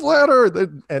 it is flat earth.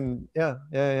 And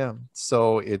yeah.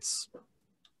 So it's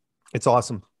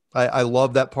awesome. I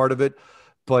love that part of it,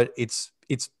 but it's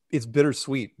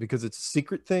bittersweet because it's a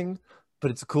secret thing, but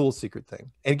it's a cool secret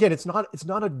thing. And again, it's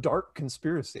not a dark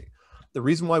conspiracy. The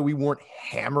reason why we weren't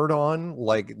hammered on,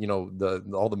 like,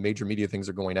 all the major media things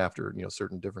are going after,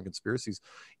 certain different conspiracies,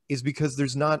 is because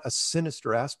there's not a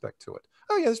sinister aspect to it.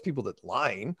 Oh yeah, there's people that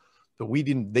lying, but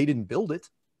they didn't build it.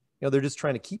 They're just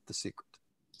trying to keep the secret.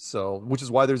 So, which is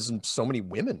why there's so many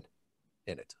women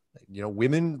in it.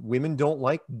 Women don't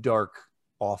like dark,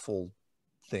 awful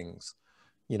things.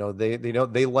 They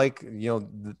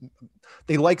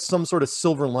like some sort of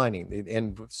silver lining,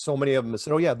 and so many of them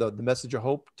said, oh yeah, the message of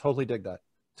hope, totally dig that,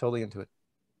 totally into it.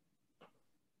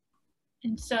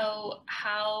 And so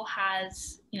how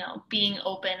has being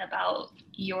open about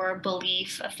your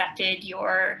belief affected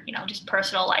your just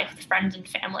personal life with friends and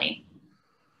family?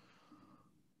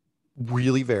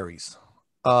 Really varies.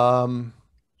 There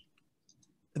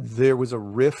was a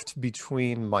rift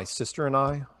between my sister and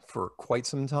I for quite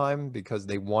some time because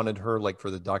they wanted her, like, for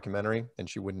the documentary, and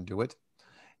she wouldn't do it.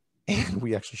 And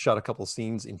we actually shot a couple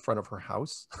scenes in front of her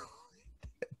house.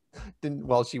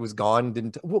 While she was gone,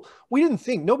 we didn't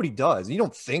think, nobody does. You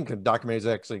don't think a documentary is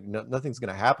actually, nothing's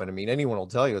going to happen. I mean, anyone will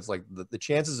tell you, it's like the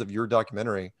chances of your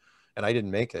documentary, and I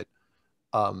didn't make it,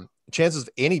 chances of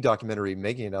any documentary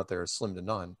making it out there are slim to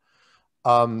none.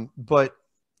 But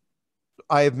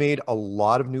I have made a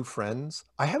lot of new friends.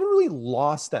 I haven't really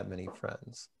lost that many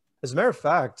friends. As a matter of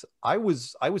fact, I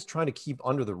was trying to keep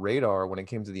under the radar when it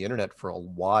came to the internet for a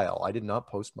while. I did not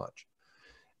post much.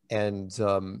 And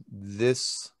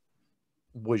this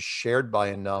was shared by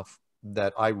enough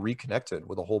that I reconnected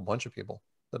with a whole bunch of people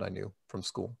that I knew from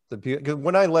school.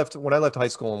 When I left high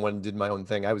school and went and did my own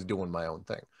thing, I was doing my own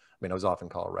thing. I mean, I was off in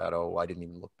Colorado. I didn't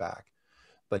even look back.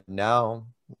 But now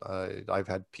I've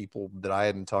had people that I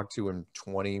hadn't talked to in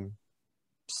 20,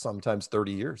 sometimes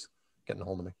 30 years getting a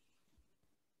hold of me.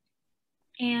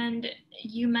 And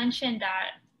you mentioned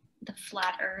that the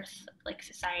flat earth like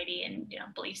society and, you know,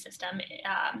 belief system,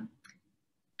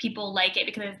 people like it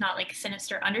because there's not like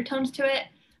sinister undertones to it.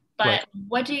 But Right.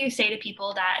 what do you say to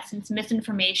people that, since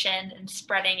misinformation and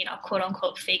spreading, you know, quote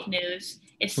unquote fake news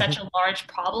is such a large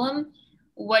problem,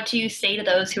 what do you say to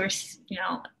those who are, you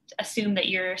know, assume that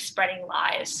you're spreading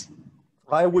lies?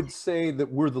 I would say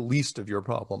that we're the least of your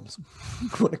problems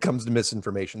when it comes to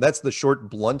misinformation. That's the short,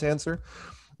 blunt answer.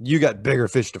 You got bigger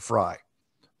fish to fry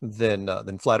than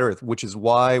flat Earth, which is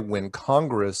why when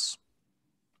Congress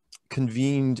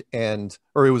convened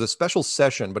or it was a special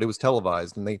session, but it was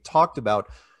televised, and they talked about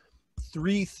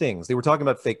three things. They were talking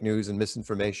about fake news and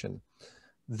misinformation.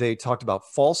 They talked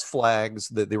about false flags,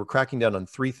 that they were cracking down on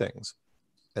three things.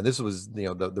 And this was,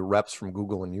 you know, the reps from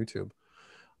Google and YouTube.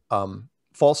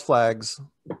 False flags,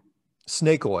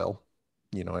 snake oil,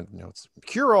 you know, it's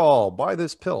cure all, buy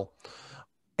this pill,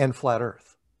 and flat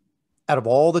Earth. Out of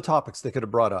all the topics they could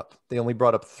have brought up, they only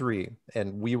brought up three,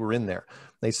 and we were in there.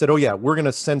 They said, oh yeah, we're going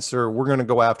to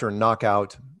go after and knock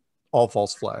out all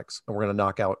false flags, and we're going to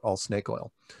knock out all snake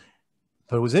oil.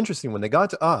 But it was interesting when they got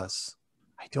to us.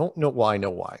 I don't know why. I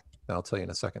know why. And I'll tell you in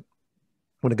a second.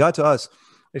 When it got to us,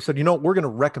 they said, you know, we're going to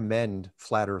recommend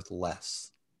flat Earth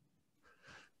less.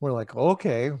 We're like,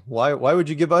 okay, why would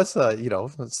you give us you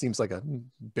know, it seems like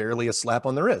barely a slap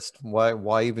on the wrist.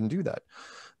 Why even do that?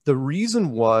 The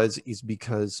reason is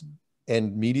because,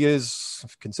 and media is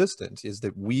consistent, is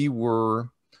that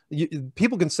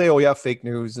people can say, oh yeah, fake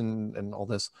news and all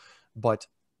this, but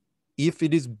if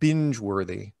it is binge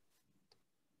worthy,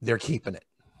 they're keeping it.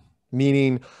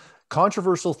 Meaning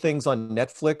controversial things on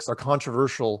Netflix are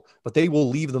controversial, but they will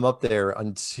leave them up there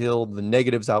until the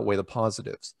negatives outweigh the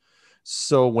positives.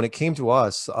 So when it came to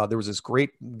us, there was this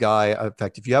great guy. In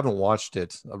fact, if you haven't watched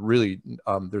it,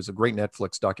 there's a great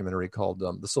Netflix documentary called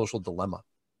The Social Dilemma.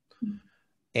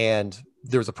 And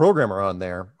there's a programmer on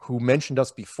there who mentioned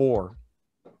us before.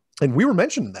 And we were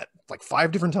mentioned that like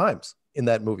 5 different times in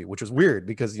that movie, which was weird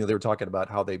because, you know, they were talking about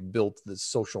how they built this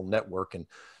social network and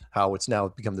how it's now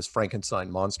become this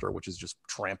Frankenstein monster, which is just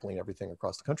trampling everything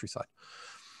across the countryside.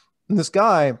 And this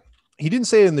guy, he didn't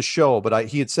say it in the show, but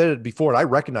he had said it before, and I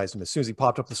recognized him as soon as he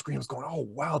popped up the screen. I was going, oh,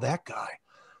 wow, that guy.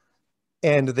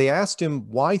 And they asked him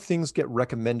why things get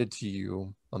recommended to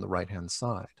you on the right-hand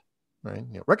side, right?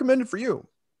 You know, recommended for you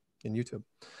in YouTube.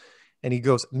 And he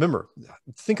goes, remember,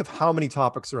 think of how many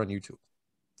topics are on YouTube.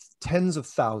 Tens of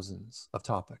thousands of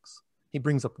topics. He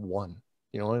brings up one.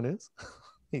 You know what it is?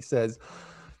 He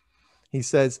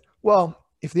says, well,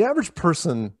 if the average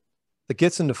person that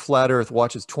gets into flat Earth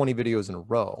watches 20 videos in a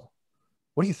row,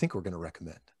 what do you think we're going to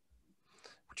recommend?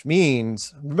 Which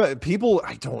means people,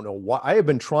 I don't know why, I have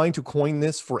been trying to coin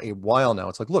this for a while now.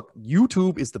 It's like, look,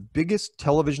 YouTube is the biggest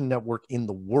television network in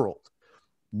the world.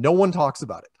 No one talks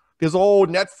about it because, oh,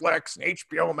 Netflix and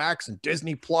HBO Max and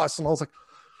Disney Plus. And I was like,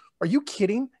 are you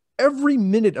kidding? Every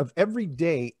minute of every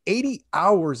day, 80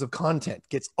 hours of content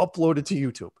gets uploaded to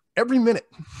YouTube. Every minute.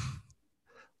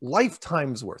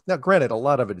 Lifetime's worth. Now, granted, a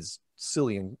lot of it is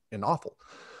silly and awful,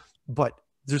 but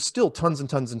there's still tons and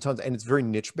tons and tons, and it's very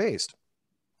niche based.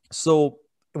 So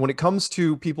when it comes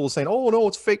to people saying, oh, no,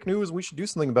 it's fake news, we should do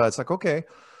something about it, it's like, okay,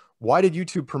 why did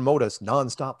YouTube promote us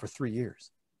nonstop for 3 years?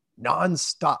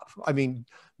 Nonstop. I mean,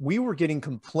 we were getting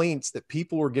complaints that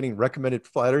people were getting recommended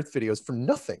flat Earth videos for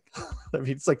nothing. I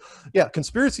mean, it's like, yeah,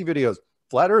 conspiracy videos,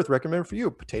 flat Earth recommended for you,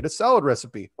 potato salad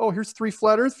recipe. Oh, here's 3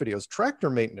 flat Earth videos,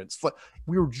 tractor maintenance.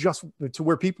 We were just to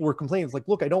where people were complaining. It's like,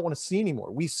 look, I don't want to see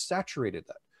anymore. We saturated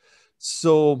that.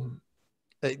 So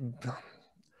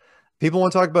people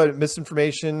want to talk about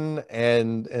misinformation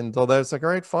and all that. It's like, all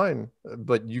right, fine.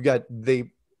 But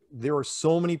there are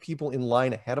so many people in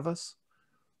line ahead of us.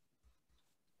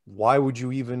 Why would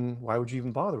you even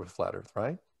bother with flat Earth,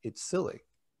 right? It's silly.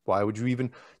 Why would you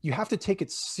have to take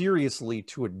it seriously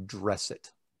to address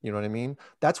it. You know what I mean?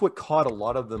 That's what caught a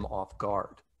lot of them off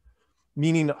guard.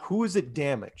 Meaning, who is it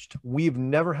damaged? We've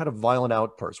never had a violent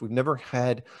outburst. We've never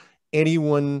had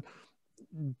anyone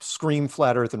scream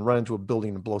flat Earth and run into a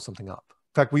building and blow something up.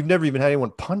 In fact, we've never even had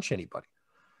anyone punch anybody.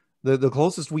 The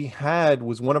closest we had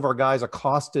was one of our guys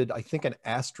accosted, I think, an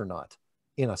astronaut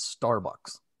in a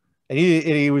Starbucks. And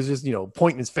he was just, you know,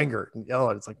 pointing his finger. And,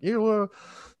 it's like,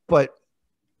 but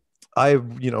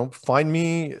find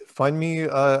me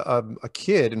a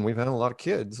kid, and we've had a lot of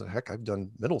kids. Heck, I've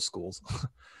done middle schools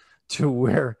to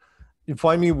where you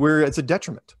find me where it's a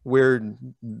detriment, where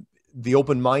the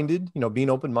open-minded, being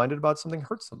open-minded about something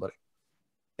hurts somebody.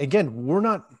 Again, we're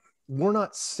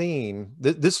not saying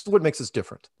this is what makes us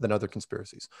different than other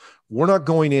conspiracies. We're not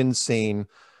going in saying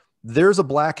there's a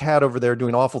black hat over there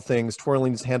doing awful things,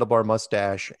 twirling his handlebar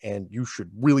mustache, and you should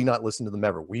really not listen to them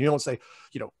ever. We don't say,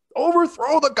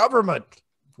 overthrow the government.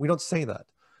 We don't say that.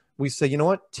 We say, you know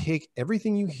what? Take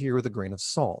everything you hear with a grain of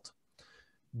salt.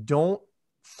 Don't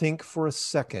think for a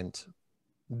second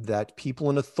that people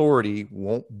in authority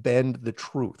won't bend the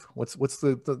truth. What's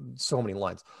the so many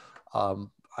lines?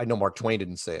 I know Mark Twain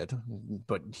didn't say it,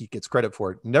 but he gets credit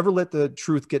for it. Never let the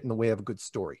truth get in the way of a good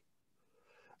story.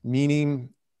 Meaning,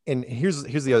 and here's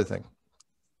the other thing,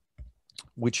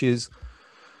 which is,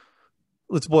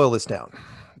 let's boil this down,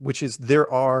 which is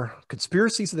there are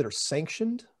conspiracies that are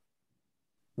sanctioned,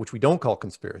 which we don't call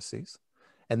conspiracies,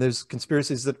 and there's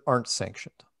conspiracies that aren't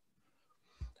sanctioned.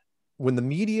 When the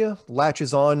media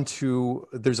latches on to,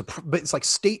 it's like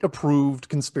state approved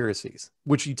conspiracies,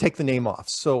 which you take the name off.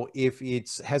 So if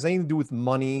it has anything to do with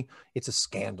money, it's a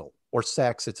scandal, or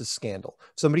sex, it's a scandal.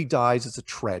 If somebody dies, it's a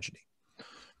tragedy.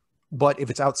 But if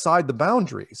it's outside the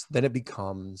boundaries, then it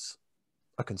becomes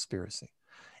a conspiracy.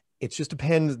 It just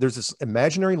depends. There's this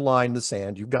imaginary line in the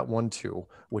sand. You've got one too,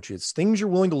 which is things you're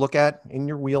willing to look at in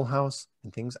your wheelhouse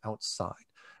and things outside.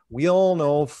 We all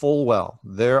know full well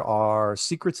there are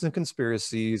secrets and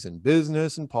conspiracies in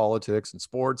business and politics and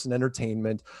sports and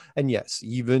entertainment. And yes,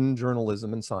 even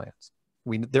journalism and science.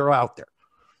 They're out there.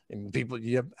 And people,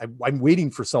 I'm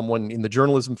waiting for someone in the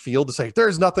journalism field to say,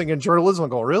 there's nothing in journalism. I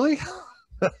go, really?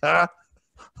 How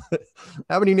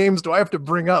many names do I have to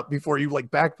bring up before you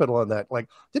like backpedal on that? Like,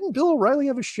 didn't Bill O'Reilly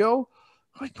have a show?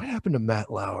 What happened to Matt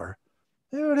Lauer?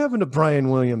 What happened to Brian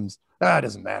Williams? It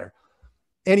doesn't matter.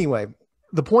 Anyway,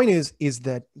 the point is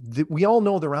that we all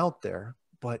know they're out there,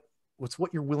 but it's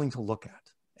what you're willing to look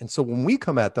at. And so when we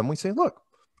come at them, we say, look,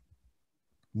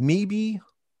 maybe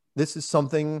this is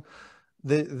something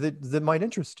that might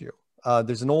interest you.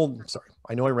 There's an old, sorry,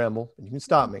 I know I ramble, and you can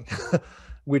stop me,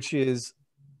 which is,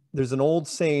 there's an old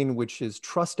saying, which is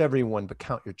trust everyone, but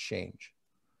count your change,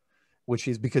 which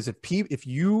is because if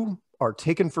you are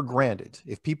taken for granted,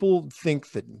 if people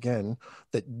think that, again,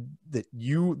 that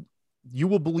you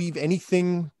will believe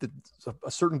anything that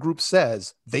a certain group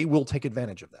says, they will take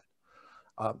advantage of that.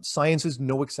 Science is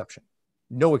no exception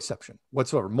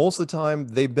whatsoever. Most of the time,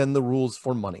 they bend the rules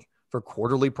for money, for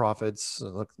quarterly profits.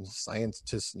 Look,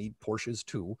 scientists need Porsches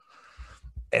too.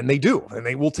 And they do, and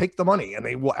they will take the money, and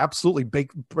they will absolutely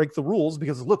break the rules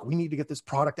because, look, we need to get this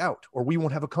product out or we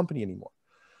won't have a company anymore.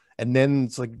 And then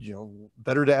it's like,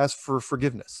 better to ask for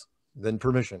forgiveness than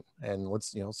permission. And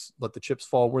let's, let the chips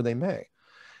fall where they may.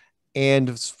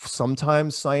 And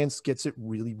sometimes science gets it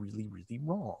really, really, really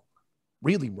wrong.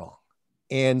 Really wrong.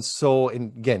 And so,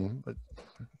 and again,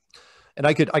 and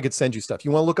I could send you stuff.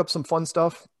 You want to look up some fun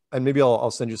stuff? And maybe I'll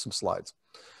send you some slides.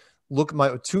 Look,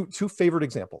 my two favorite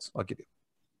examples I'll give you.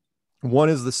 One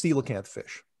is the coelacanth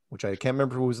fish, which I can't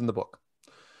remember who was in the book.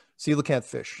 Coelacanth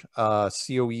fish,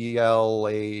 C-O-E-L-A-N-C.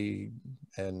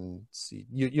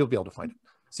 You'll be able to find it.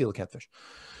 Coelacanth fish.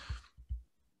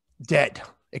 Dead,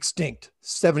 extinct,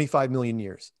 75 million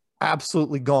years.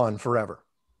 Absolutely gone forever.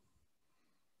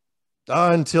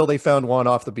 Until they found one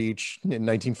off the beach in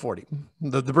 1940.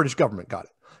 The British government got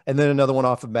it. And then another one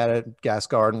off of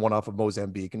Madagascar and one off of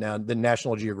Mozambique. And now the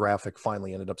National Geographic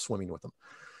finally ended up swimming with them.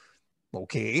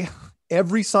 Okay.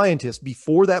 Every scientist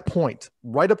before that point,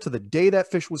 right up to the day that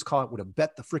fish was caught, would have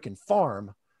bet the freaking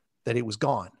farm that it was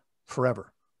gone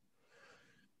forever.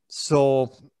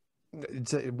 So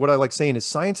what I like saying is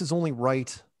science is only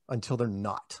right until they're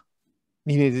not.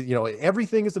 Meaning,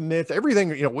 everything is a myth.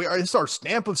 Everything, it's our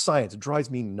stamp of science. It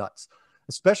drives me nuts,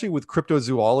 especially with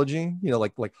cryptozoology.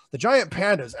 Like the giant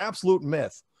panda is absolute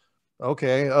myth.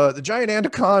 Okay. The giant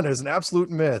anaconda is an absolute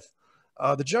myth.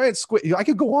 The giant squid, I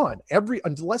could go on.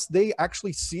 Unless they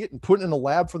actually see it and put it in a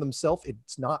lab for themselves,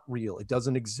 it's not real. It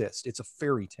doesn't exist. It's a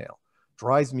fairy tale.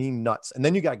 Drives me nuts. And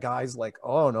then you got guys like,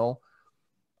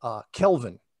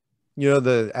 Kelvin.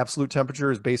 The absolute temperature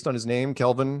is based on his name,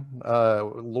 Kelvin,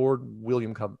 Lord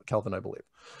William Kelvin, I believe.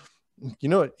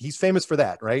 He's famous for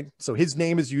that, right? So his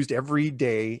name is used every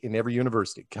day in every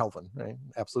university, Kelvin, right?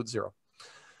 Absolute zero.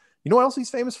 You know what else he's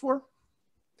famous for?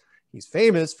 He's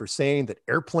famous for saying that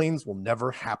airplanes will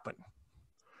never happen.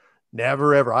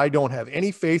 Never, ever. I don't have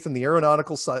any faith in the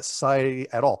Aeronautical Society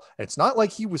at all. And it's not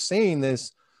like he was saying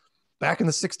this back in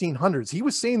the 1600s. He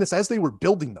was saying this as they were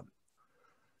building them.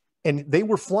 And they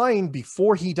were flying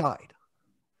before he died.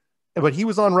 But he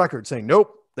was on record saying,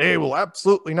 nope, they will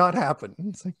absolutely not happen.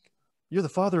 And it's like, you're the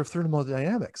father of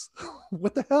thermodynamics.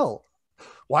 What the hell?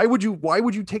 Why would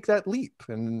you take that leap?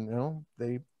 And,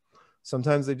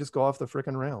 sometimes they just go off the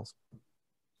frickin' rails.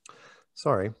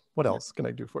 Sorry. What else can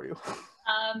I do for you?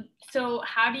 So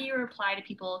how do you reply to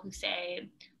people who say,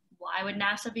 why would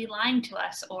NASA be lying to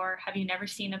us? Or have you never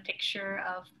seen a picture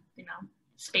of,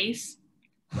 space?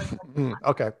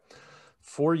 Okay.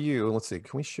 for you, let's see,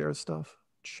 can we share stuff?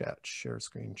 Chat, share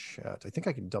screen, chat. I think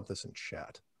I can dump this in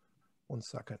chat. 1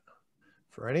 second.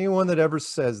 For anyone that ever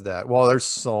says that, well, there's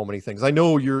so many things. I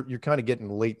know you're kind of getting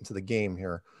late into the game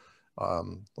here.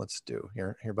 Let's do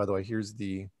here. By the way, here's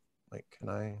the, like, can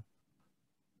I?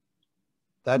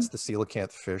 That's the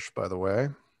coelacanth fish, by the way.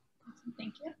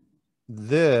 Thank you.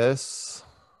 This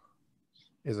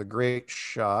is a great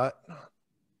shot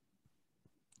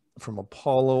from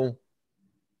Apollo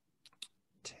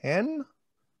 10.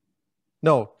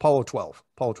 No, Apollo 12.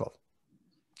 Apollo 12.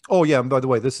 Oh yeah, and by the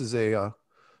way, this is a.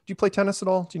 Do you play tennis at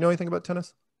all? Do you know anything about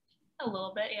tennis? A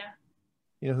little bit, yeah.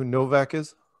 You know who Novak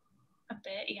is? A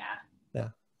bit, yeah.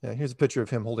 Yeah. Here's a picture of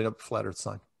him holding up a flat Earth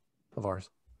sign of ours.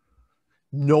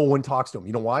 No one talks to him.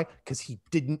 You know why? Because he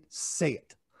didn't say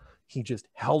it. He just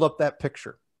held up that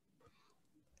picture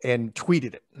and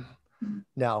tweeted it.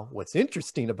 Now, what's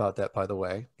interesting about that, by the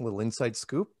way, a little inside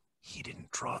scoop, he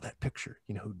didn't draw that picture.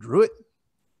 You know who drew it?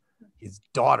 His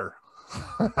daughter.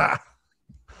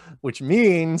 Which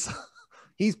means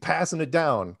he's passing it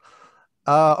down.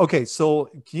 Okay, so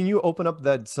can you open up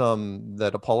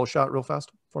that Apollo shot real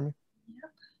fast for me?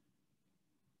 Yep.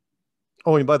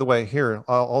 Oh, and by the way, here,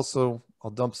 I'll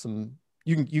dump some.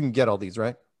 You can get all these,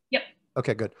 right? Yep.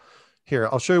 Okay, good. Here,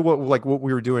 I'll show you what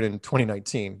we were doing in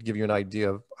 2019 to give you an idea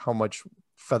of how much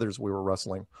feathers we were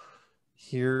rustling.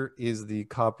 Here is the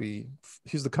copy.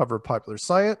 Here's the cover of Popular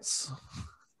Science.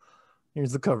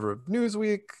 Here's the cover of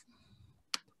Newsweek.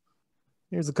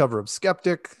 Here's the cover of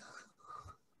Skeptic.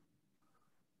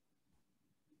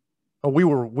 Oh, we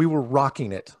were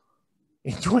rocking it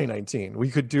in 2019. We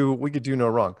could do no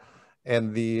wrong.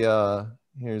 And the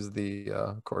here's the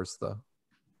of course the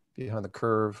behind the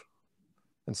curve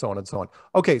and so on and so on.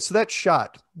 Okay, so that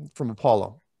shot from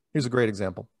Apollo. Here's a great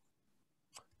example.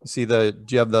 You see do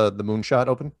you have the moonshot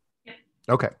open? Yeah.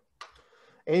 Okay.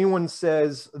 Anyone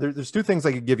says there's two things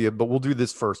I could give you, but we'll do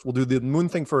this first. We'll do the moon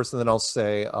thing first, and then I'll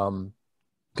say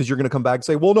because you're going to come back and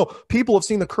say, well, no, people have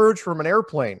seen the courage from an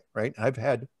airplane, right? I've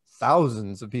had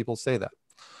thousands of people say that.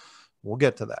 We'll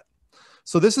get to that.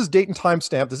 So this is date and time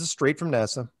stamp. This is straight from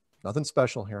NASA. Nothing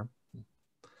special here.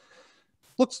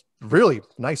 Looks really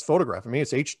nice photograph. I mean,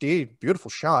 it's HD, beautiful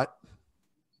shot.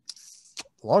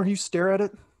 The longer you stare at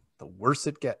it, the worse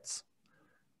it gets.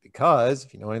 Because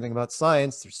if you know anything about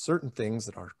science, there's certain things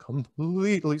that are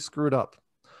completely screwed up.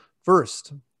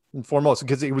 First and foremost,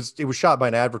 because it was shot by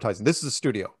an advertising. This is a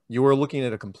studio. You were looking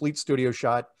at a complete studio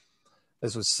shot.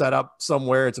 This was set up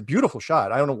somewhere. It's a beautiful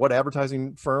shot. I don't know what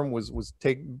advertising firm was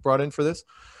brought in for this,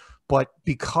 but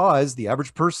because the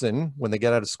average person, when they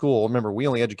get out of school, remember, we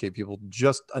only educate people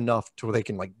just enough to where they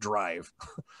can like drive.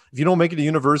 If you don't make it to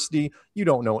university, you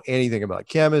don't know anything about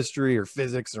chemistry or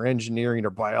physics or engineering or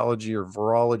biology or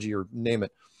virology or name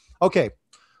it. Okay,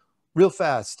 real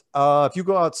fast. If you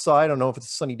go outside, I don't know if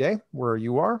it's a sunny day where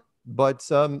you are, but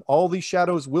all these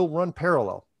shadows will run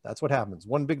parallel. That's what happens.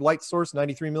 One big light source,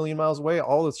 93 million miles away,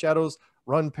 all the shadows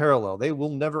run parallel. They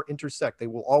will never intersect. They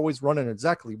will always run in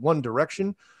exactly one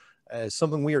direction, as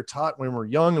something we are taught when we're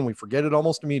young and we forget it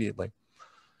almost immediately.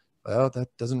 Well,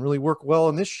 that doesn't really work well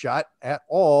in this shot at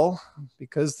all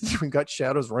because we've got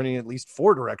shadows running in at least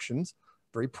 4 directions,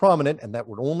 very prominent, and that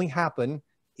would only happen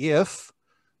if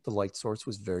the light source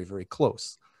was very, very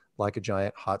close, like a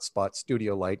giant hotspot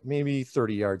studio light, maybe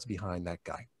 30 yards behind that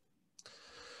guy.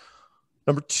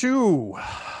 Number 2,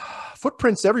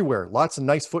 footprints everywhere. Lots of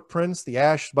nice footprints. The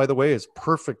ash, by the way, is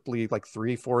perfectly like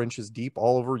 3-4 inches deep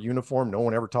all over uniform. No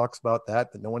one ever talks about that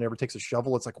no one ever takes a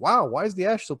shovel. It's like, wow, why is the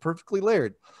ash so perfectly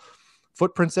layered?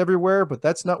 Footprints everywhere, but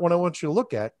that's not what I want you to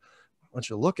look at. What I want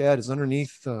you to look at is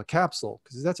underneath the capsule,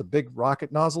 because that's a big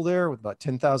rocket nozzle there with about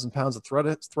 10,000 pounds of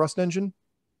thrust engine.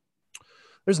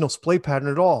 There's no splay pattern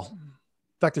at all. In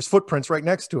fact, there's footprints right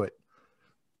next to it.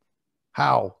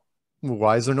 How?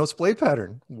 Why is there no splay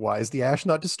pattern? Why is the ash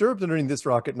not disturbed underneath this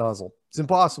rocket nozzle? It's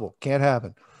impossible. Can't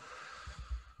happen.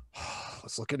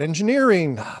 Let's look at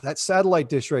engineering. That satellite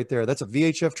dish right there, that's a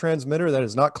VHF transmitter that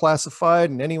is not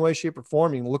classified in any way, shape, or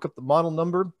form. You can look up the model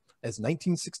number as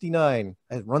 1969.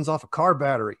 It runs off a car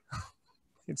battery.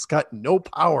 It's got no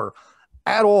power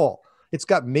at all. It's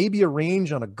got maybe a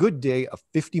range on a good day of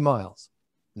 50 miles.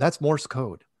 And that's Morse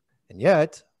code. And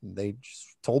yet they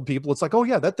just told people, it's like, oh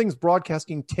yeah, that thing's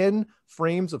broadcasting 10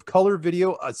 frames of color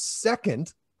video a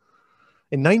second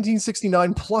in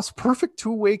 1969, plus perfect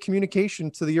two-way communication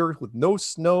to the earth with no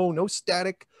snow, no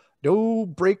static, no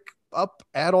break up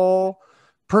at all.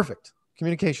 Perfect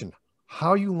communication. How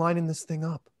are you lining this thing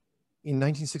up in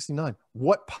 1969?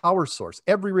 What power source?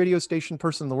 Every radio station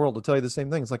person in the world will tell you the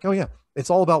same thing. It's like, oh yeah, it's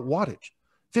all about wattage.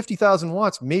 50,000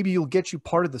 watts, maybe you'll get you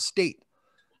part of the state.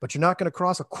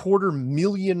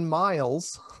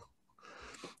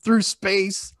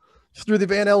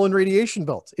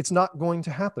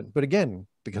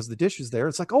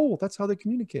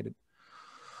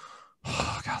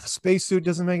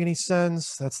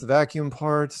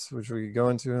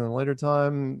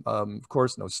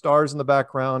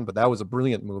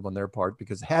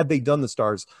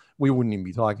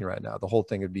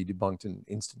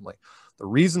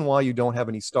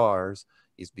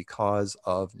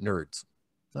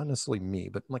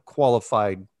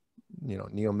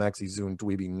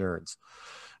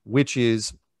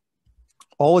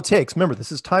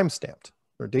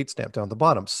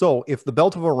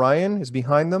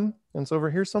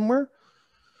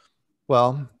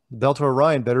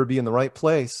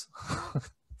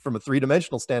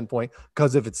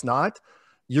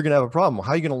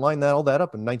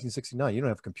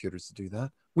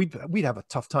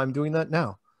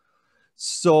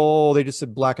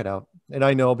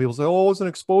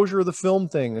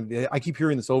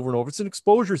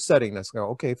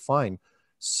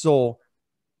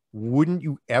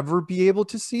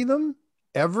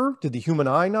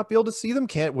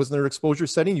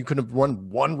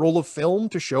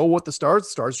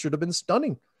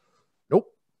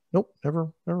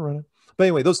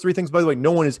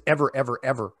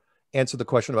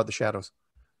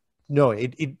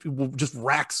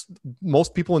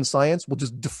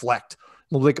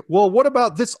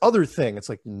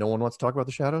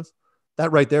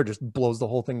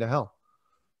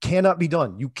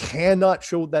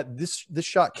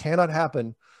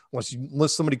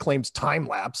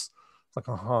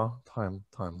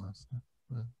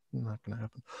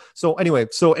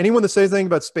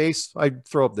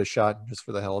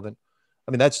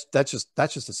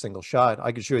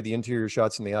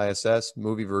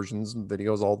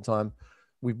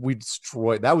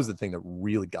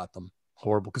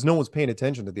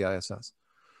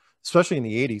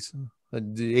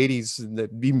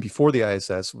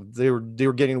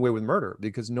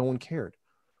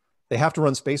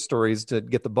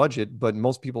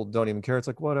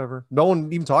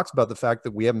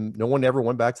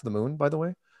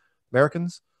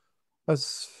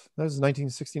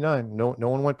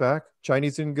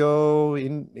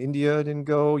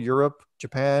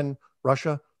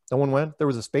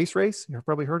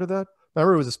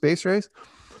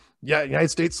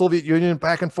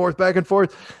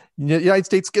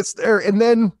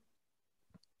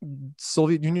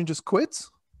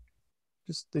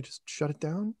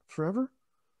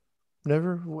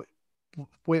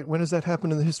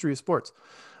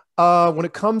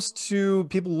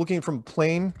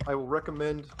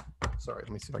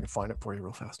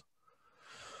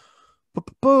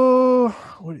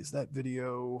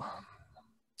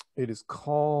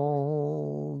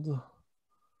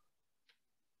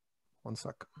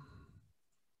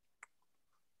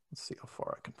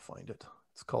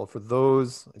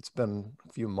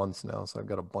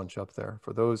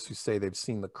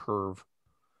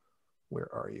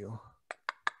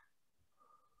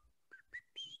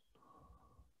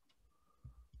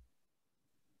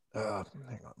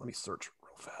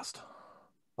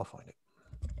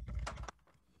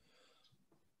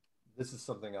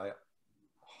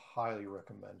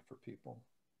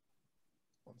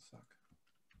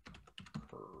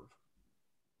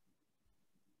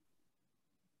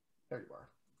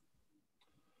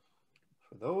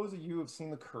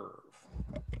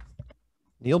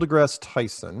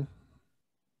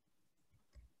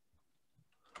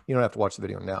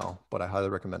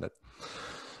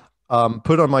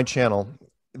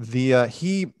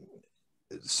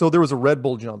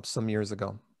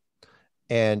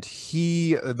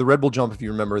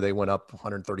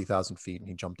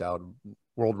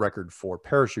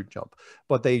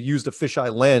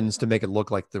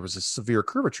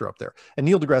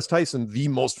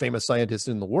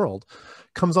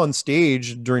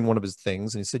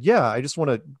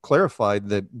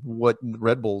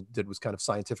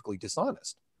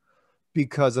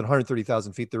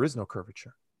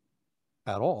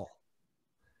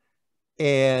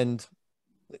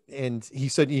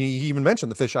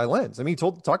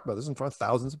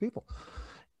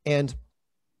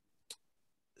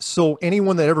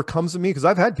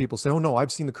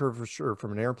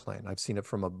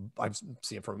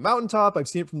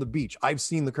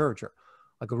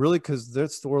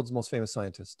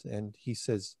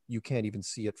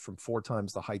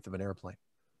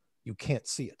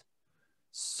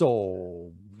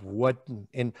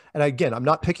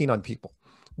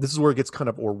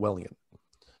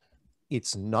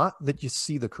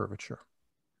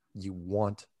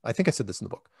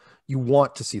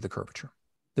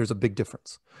 There's a big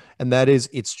difference. And that is,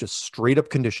 it's just straight up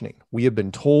conditioning. We have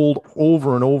been told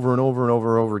over and over and over and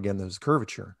over and over again, there's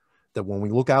curvature, that when we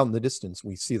look out in the distance,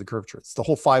 we see the curvature. It's the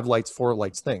whole 5 lights, 4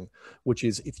 lights thing, which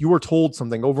is if you are told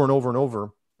something over and over and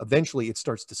over, eventually it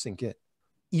starts to sink in,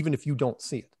 even if you don't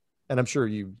see it. And I'm sure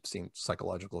you've seen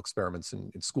psychological experiments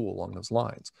in school along those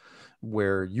lines,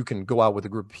 where you can go out with a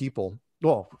group of people.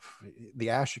 Well, the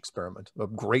Ash experiment, a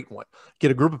great one.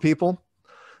 Get a group of people,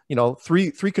 you know,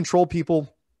 three control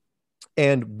people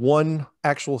and 1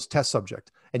 actual test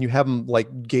subject, and you have them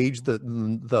like gauge the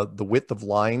width of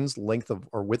lines, length of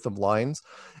or width of lines,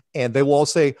 and they will all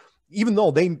say, even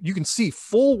though you can see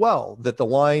full well that the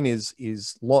line is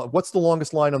long, what's the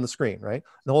longest line on the screen, right? And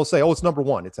they'll all say, oh, it's number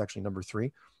 1. It's actually number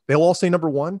 3. They'll all say number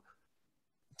 1.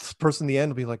 This person in the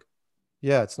end will be like,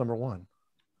 yeah, it's number 1.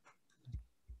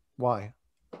 Why?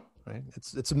 Right?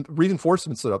 It's a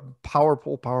reinforcement's a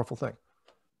powerful thing.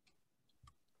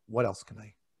 What else can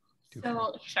I do?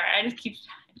 So sorry, I just keep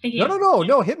thinking.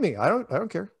 No, hit me. I don't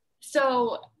care.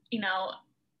 So, you know,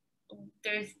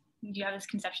 you have this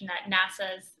conception that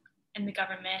NASA's and the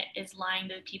government is lying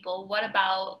to the people. What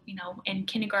about, you know, in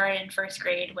kindergarten, 1st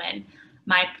grade, when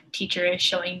my teacher is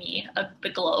showing me the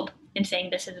globe and saying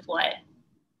this is what,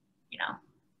 you know,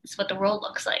 this is what the world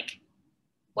looks like.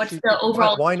 What's the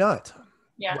overall? Why not?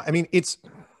 Yeah. I mean,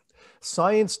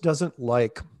 science doesn't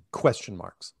like question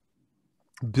marks.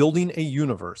 Building a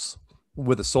universe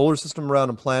with a solar system around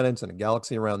and planets and a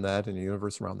galaxy around that and a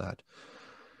universe around that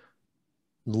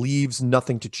leaves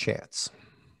nothing to chance.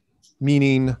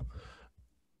 Meaning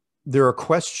there are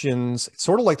questions,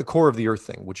 sort of like the core of the Earth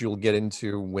thing, which you'll get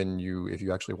into if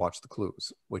you actually watch the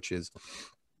clues, which is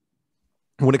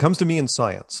when it comes to me in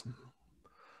science,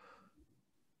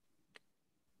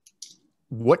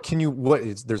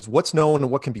 there's what's known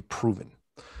and what can be proven.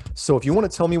 So if you want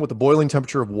to tell me what the boiling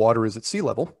temperature of water is at sea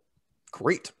level,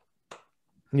 great.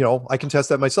 You know, I can test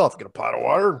that myself. Get a pot of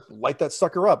water, light that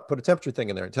sucker up, put a temperature thing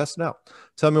in there and test it out.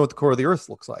 Tell me what the core of the Earth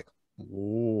looks like.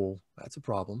 Oh, that's a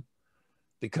problem.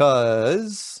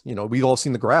 Because, you know, we've all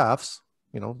seen the graphs.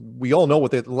 You know, we all know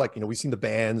what they're like. You know, we've seen the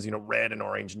bands, you know, red and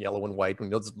orange and yellow and white. We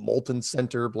know this molten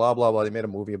center, blah, blah, blah. They made a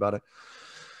movie about it.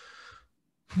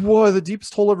 Whoa, the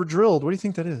deepest hole ever drilled. What do you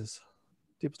think that is?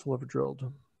 Deepest hole ever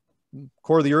drilled.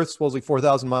 Core of the Earth, supposedly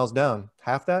 4,000 miles down.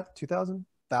 Half that? 2,000?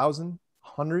 1,000?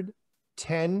 100?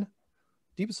 10?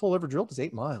 Deepest hole ever drilled is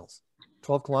 8 miles.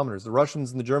 12 kilometers. The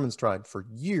Russians and the Germans tried for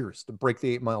years to break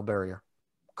the 8-mile barrier.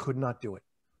 Could not do it.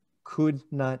 Could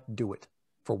not do it.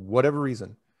 For whatever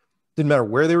reason. Didn't matter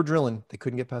where they were drilling. They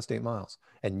couldn't get past 8 miles.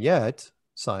 And yet,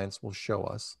 science will show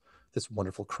us this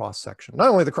wonderful cross-section. Not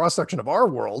only the cross-section of our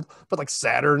world, but like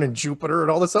Saturn and Jupiter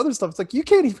and all this other stuff. It's like you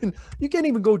can't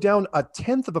even go down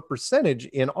 1/10 of a percentage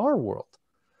in our world.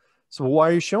 So why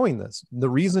are you showing this? The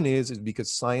reason is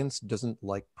because science doesn't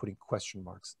like putting question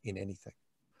marks in anything.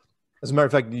 As a matter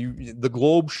of fact, the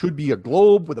globe should be a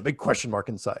globe with a big question mark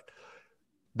inside.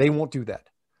 They won't do that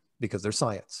because they're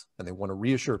science and they want to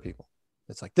reassure people.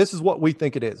 It's like, this is what we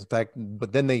think it is. In fact,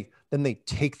 but then they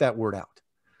take that word out,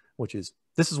 which is,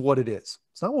 this is what it is.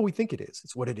 It's not what we think it is.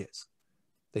 It's what it is.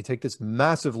 They take this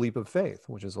massive leap of faith,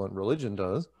 which is what religion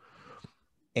does,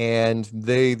 and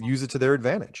they use it to their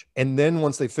advantage. And then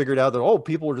once they figured out that, oh,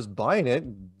 people are just buying it,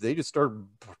 they just start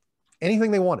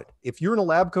anything they wanted. If you're in a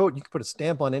lab coat, you can put a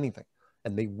stamp on anything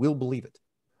and they will believe it.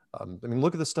 I mean,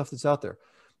 look at the stuff that's out there.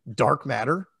 Dark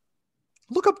matter.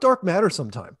 Look up dark matter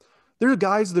sometime. There are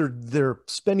guys that they're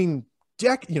spending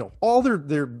all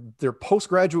their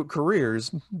postgraduate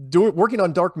careers working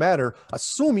on dark matter,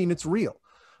 assuming it's real.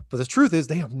 But the truth is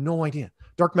they have no idea.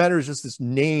 Dark matter is just this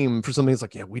name for something that's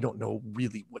like, yeah, we don't know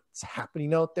really what's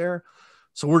happening out there.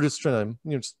 So we're just trying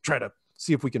to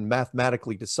see if we can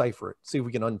mathematically decipher it, see if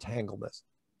we can untangle this.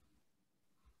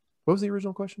 What was the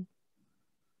original question?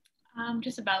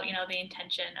 Just about, the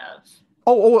intention of.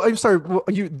 Oh, I'm sorry. Well,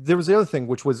 there was the other thing,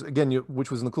 which was in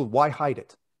the clue. Why hide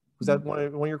it? Was that one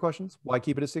of your questions? Why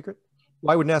keep it a secret?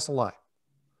 Why would NASA lie?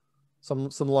 Some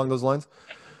along those lines.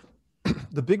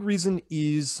 The big reason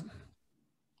is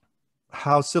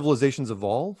how civilizations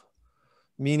evolve.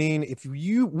 Meaning,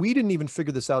 we didn't even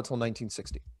figure this out till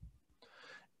 1960.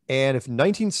 And if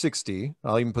 1960,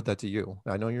 I'll even put that to you.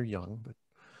 I know you're young, but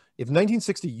if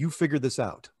 1960 you figured this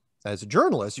out, as a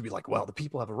journalist, you'd be like, well, the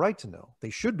people have a right to know. They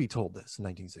should be told this in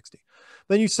 1960.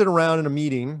 Then you sit around in a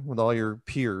meeting with all your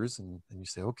peers and you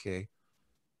say, okay,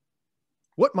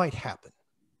 what might happen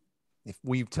if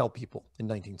we tell people in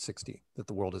 1960 that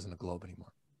the world isn't a globe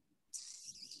anymore?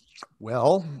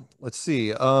 Well, let's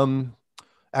see.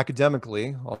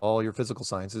 Academically, all your physical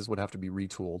sciences would have to be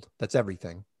retooled. That's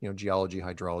everything. Geology,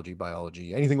 hydrology,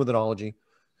 biology, anything with an ology.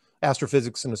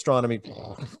 Astrophysics and astronomy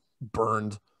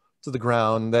burned to the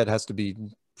ground. That has to be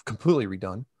completely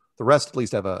redone. The rest at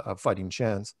least have a fighting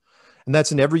chance. And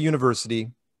that's in every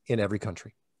university in every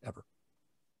country ever.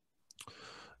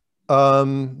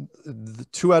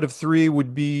 2 out of 3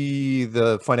 would be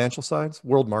the financial sides.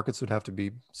 World markets would have to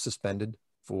be suspended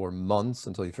for months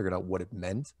until you figured out what it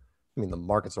meant. I mean, the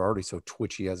markets are already so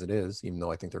twitchy as it is, even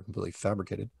though I think they're completely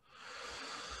fabricated.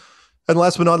 And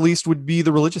last but not least would be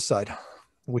the religious side,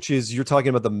 which is you're talking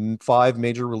about the 5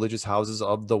 major religious houses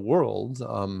of the world,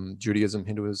 Judaism,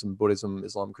 Hinduism, Buddhism,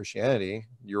 Islam, Christianity.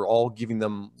 You're giving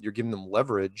them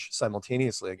leverage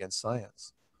simultaneously against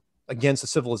science, against a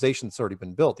civilization that's already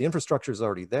been built. The infrastructure is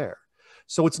already there.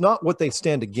 So it's not what they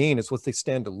stand to gain, it's what they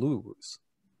stand to lose.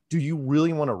 Do you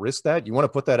really want to risk that? You want to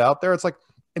put that out there? It's like,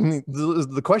 I mean,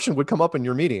 the question would come up in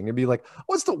your meeting. You'd be like,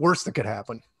 what's the worst that could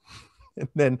happen? And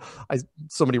then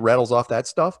somebody rattles off that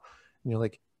stuff, and you're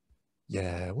like,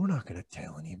 yeah, we're not going to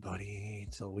tell anybody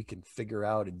until we can figure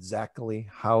out exactly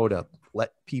how to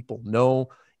let people know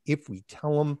if we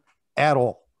tell them at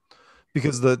all.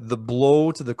 Because the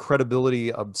blow to the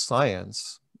credibility of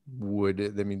science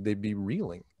they'd be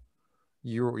reeling.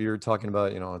 You're talking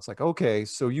about, it's like, okay,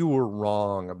 so you were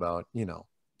wrong about,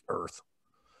 Earth.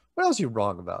 What else are you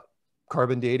wrong about?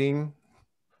 Carbon dating,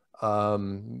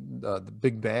 the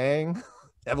Big Bang,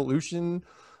 evolution.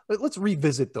 Let's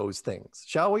revisit those things,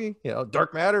 shall we?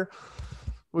 Dark matter.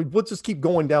 Let's just keep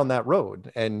going down that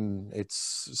road. And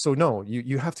no,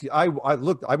 you have to.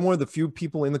 Look, I'm one of the few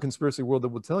people in the conspiracy world that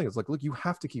will tell you, it's like, look, you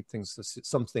have to keep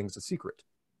some things a secret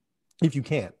if you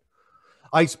can.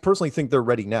 I personally think they're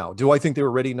ready now. Do I think they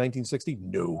were ready in 1960?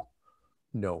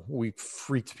 No, we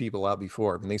freaked people out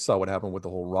before. I mean, they saw what happened with the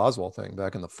whole Roswell thing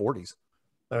back in the 40s.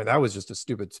 I mean, that was just a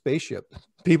stupid spaceship.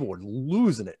 People were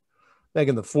losing it back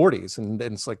in the 40s. And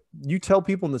it's like, you tell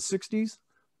people in the 60s,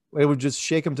 it would just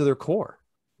shake them to their core.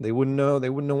 They wouldn't know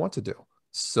what to do.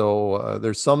 So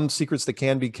there's some secrets that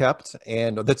can be kept.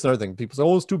 And that's another thing. People say,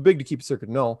 oh, it's too big to keep a secret.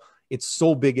 No, it's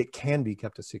so big it can be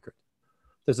kept a secret.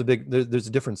 There's a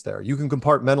difference there. You can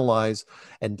compartmentalize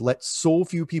and let so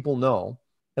few people know.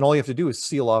 And all you have to do is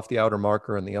seal off the outer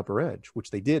marker and the upper edge,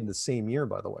 which they did in the same year,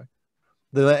 by the way.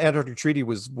 The Antarctic Treaty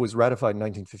was ratified in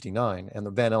 1959, and the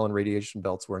Van Allen radiation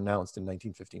belts were announced in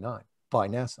 1959 by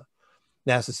NASA.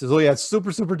 NASA says, oh yeah, it's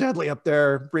super, super deadly up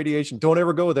there, radiation. Don't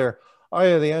ever go there. Oh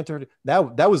yeah, the Antarctic.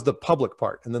 That was the public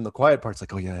part. And then the quiet part's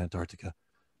like, oh yeah, Antarctica.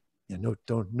 Yeah,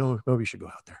 nobody should go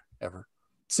out there ever.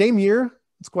 Same year.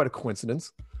 It's quite a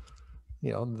coincidence.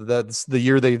 That's the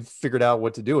year they figured out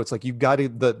what to do. It's like, you've got to,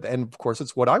 and of course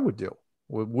it's what I would do.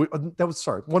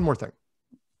 One more thing,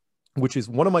 which is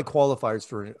one of my qualifiers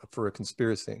for a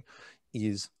conspiracy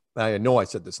is, I know I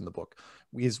said this in the book,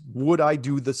 is would I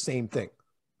do the same thing?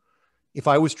 If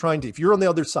I was if you're on the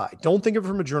other side, don't think of it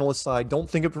from a journalist side, don't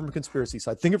think of it from a conspiracy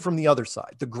side, think of it from the other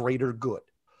side, the greater good.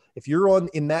 If you're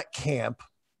in that camp,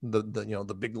 the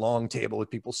big long table with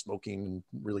people smoking and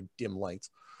really dim lights,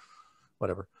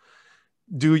 whatever,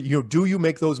 do you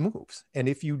make those moves? And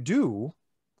if you do,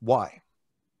 why?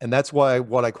 And that's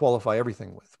what I qualify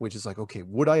everything with, which is like, okay,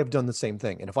 would I have done the same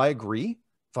thing? And if I agree,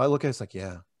 if I look at it, it's like,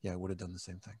 yeah, I would have done the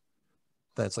same thing.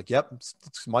 Then it's like, yep,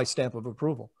 it's my stamp of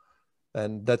approval.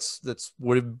 And that's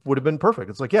would have been perfect.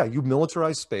 It's like, yeah, you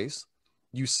militarize space,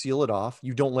 you seal it off,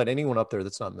 you don't let anyone up there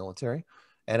that's not military.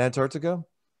 And Antarctica,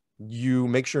 you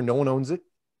make sure no one owns it,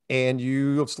 and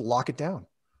you just lock it down.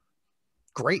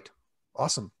 Great.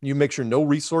 Awesome. You make sure no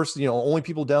resource, only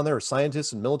people down there are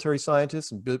scientists and military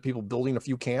scientists and people building a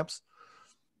few camps.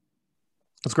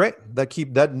 That's great.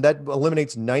 That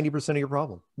eliminates 90% of your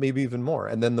problem, maybe even more.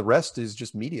 And then the rest is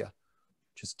just media,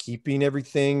 just keeping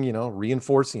everything,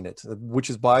 reinforcing it, which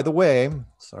is, by the way,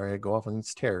 sorry, I go off on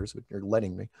these tears, but you're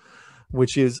letting me,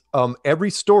 which is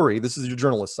every story. This is your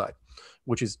journalist side,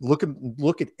 which is look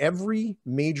at every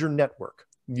major network.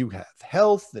 You have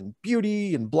health and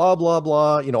beauty and blah, blah,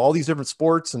 blah, all these different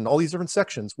sports and all these different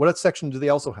sections. What section do they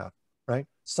also have, right?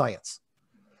 Science.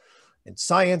 And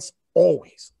science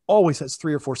always has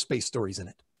 3 or 4 space stories in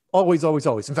it. Always, always,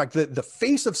 always. In fact, the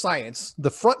face of science,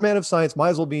 the front man of science might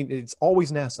as well be, it's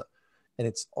always NASA. And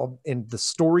it's all in the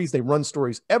stories. They run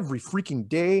stories every freaking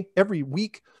day, every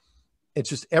week. It's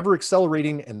just ever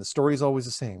accelerating. And the story is always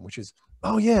the same, which is,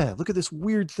 oh yeah, look at this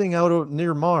weird thing out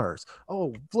near Mars.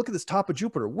 Oh, look at this top of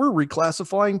Jupiter. We're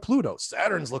reclassifying Pluto.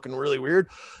 Saturn's looking really weird.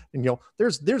 And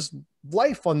there's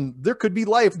life there could be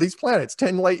life, these planets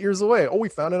 10 light years away. Oh, we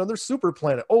found another super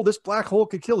planet. Oh, this black hole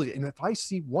could kill you. And if I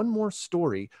see one more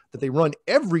story that they run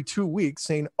every 2 weeks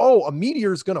saying, oh, a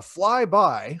meteor is going to fly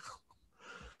by,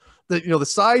 that, the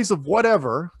size of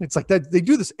whatever, it's like that. They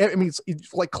do this. I mean,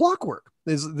 it's like clockwork.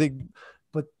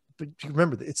 But but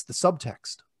remember, it's the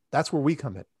subtext. That's where we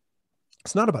come in.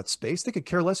 It's not about space. They could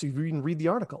care less if you even read the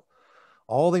article.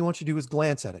 All they want you to do is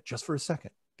glance at it just for a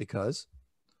second, because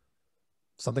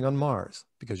something on Mars,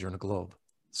 because you're in a globe.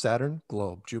 Saturn,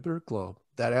 globe. Jupiter, globe.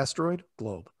 That asteroid,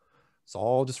 globe. It's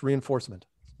all just reinforcement.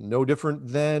 No different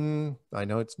than, I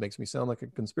know it makes me sound like a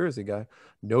conspiracy guy,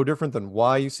 no different than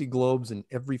why you see globes in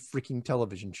every freaking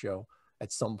television show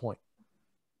at some point.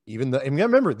 And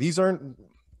remember, they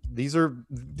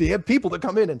have people that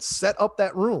come in and set up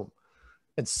that room.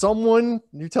 And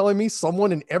you're telling me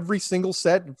someone in every single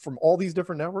set from all these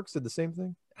different networks did the same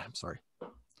thing? I'm sorry.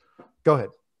 Go ahead.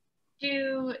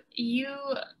 Do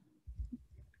you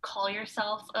call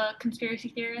yourself a conspiracy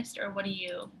theorist, or what do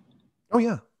you? Oh,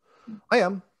 yeah, I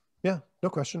am. Yeah, no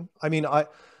question. I mean,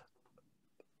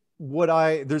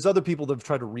 there's other people that have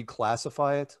tried to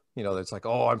reclassify it. You know, it's like,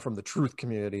 oh, I'm from the truth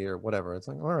community or whatever. It's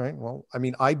like, all right, well, I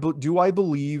mean, I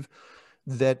believe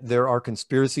that there are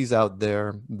conspiracies out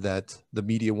there that the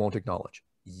media won't acknowledge.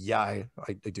 Yeah,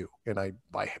 I do. And I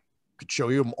could show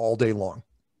you them all day long.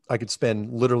 I could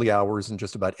spend literally hours in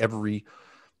just about every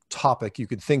topic you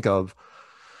could think of.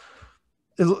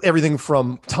 Everything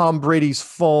from Tom Brady's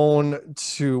phone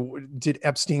to did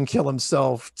Epstein kill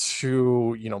himself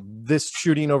to, you know, this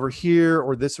shooting over here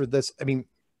or this or this. I mean,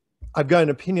 I've got an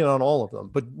opinion on all of them,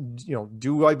 but, you know,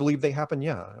 do I believe they happen?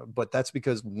 Yeah. But that's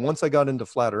because once I got into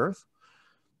flat Earth,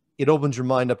 it opens your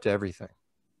mind up to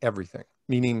everything.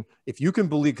 Meaning if you can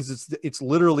believe, because it's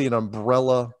literally an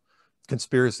umbrella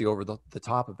conspiracy over the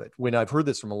top of it. When I've heard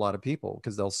this from a lot of people,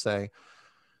 because they'll say,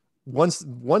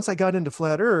 once I got into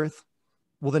flat Earth,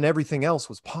 well, then everything else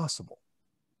was possible.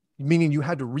 Meaning you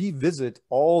had to revisit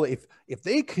if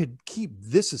they could keep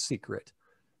this a secret,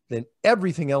 then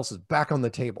everything else is back on the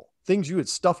table. Things you had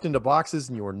stuffed into boxes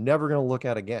and you were never going to look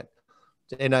at again.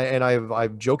 And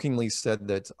I've jokingly said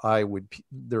that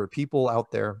there are people out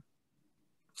there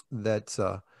that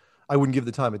I wouldn't give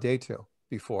the time of day to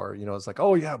before. You know, it's like,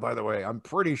 oh yeah, by the way, I'm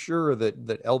pretty sure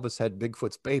that Elvis had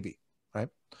Bigfoot's baby, right?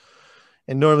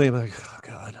 And normally I'm like, oh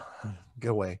God, go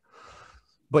away.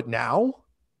 But now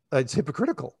it's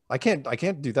hypocritical. I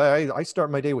can't do that. I start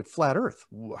my day with flat Earth.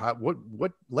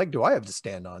 What leg do I have to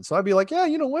stand on? So I'd be like, yeah,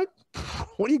 you know what?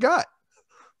 What do you got?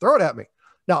 Throw it at me.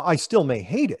 Now I still may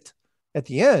hate it at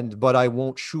the end, but I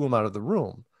won't shoo them out of the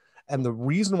room. And the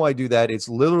reason why I do that is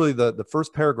literally the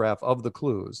first paragraph of the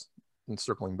clues, and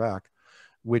circling back,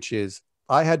 which is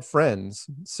I had friends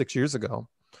 6 years ago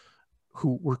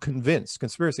who were convinced,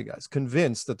 conspiracy guys,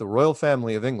 convinced that the royal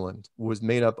family of England was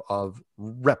made up of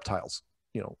reptiles,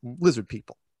 you know, lizard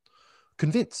people,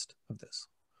 convinced of this.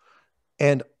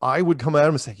 And I would come at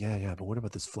them and say, yeah, but what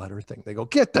about this flat Earth thing? They go,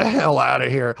 get the hell out of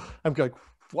here. I'm like,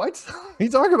 what are you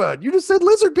talking about? You just said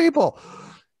lizard people.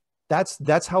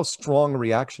 That's how strong a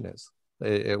reaction is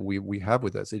we have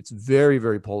with this. It's very,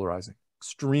 very polarizing,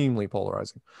 extremely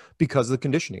polarizing because of the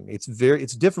conditioning. It's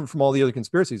different from all the other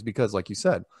conspiracies because, like you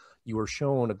said, you were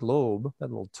shown a globe,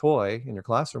 that little toy in your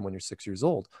classroom when you're 6 years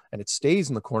old, and it stays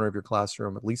in the corner of your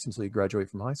classroom at least until you graduate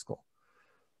from high school.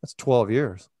 That's 12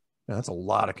 years. Now, that's a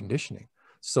lot of conditioning.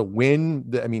 So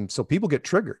so people get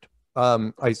triggered.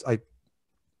 I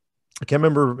can't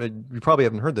remember, you probably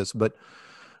haven't heard this, but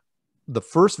the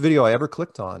first video I ever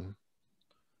clicked on,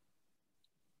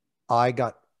 I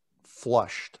got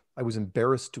flushed. I was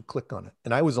embarrassed to click on it.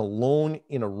 And I was alone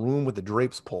in a room with the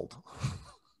drapes pulled,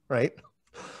 right?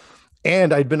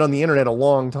 And I'd been on the internet a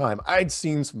long time. I'd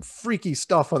seen some freaky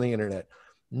stuff on the internet.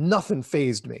 Nothing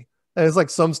fazed me. And it's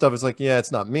like some stuff is like, yeah,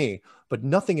 it's not me, but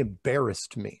nothing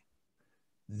embarrassed me.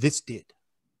 This did.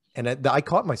 And I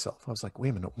caught myself. I was like, wait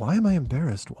a minute, why am I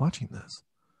embarrassed watching this?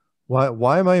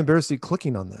 Why am I embarrassed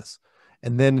clicking on this?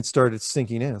 And then it started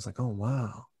sinking in. It's like, oh,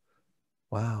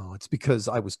 wow. It's because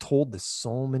I was told this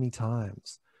so many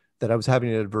times that I was having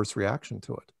an adverse reaction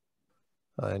to it.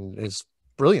 And it's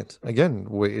brilliant. Again,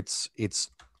 it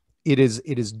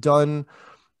is done.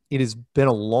 It has been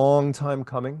a long time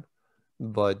coming,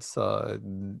 but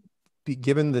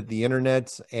given that the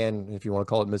internet, and if you want to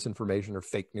call it misinformation or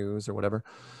fake news or whatever,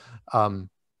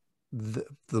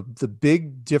 the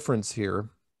big difference here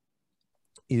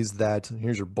is that,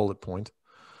 here's your bullet point,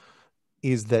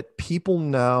 is that people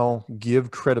now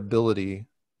give credibility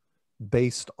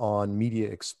based on media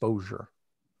exposure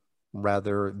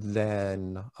rather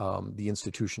than the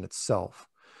institution itself.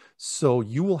 So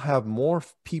you will have more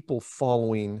people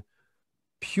following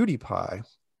PewDiePie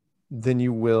than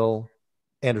you will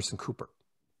Anderson Cooper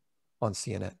on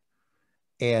CNN.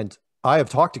 And I have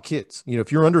talked to kids, you know,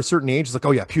 if you're under a certain age, it's like,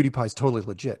 oh yeah, PewDiePie's totally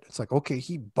legit. It's like, okay,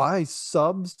 he buys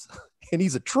subs and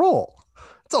he's a troll.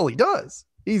 That's all he does.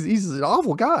 He's an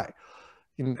awful guy.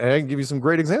 and I can give you some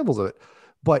great examples of it.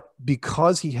 But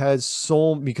because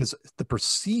because the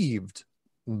perceived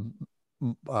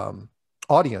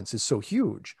audience is so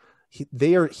huge,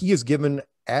 he is given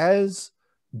as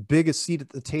big a seat at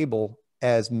the table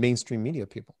as mainstream media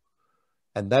people.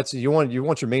 And that's, you want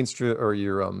your mainstream or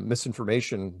your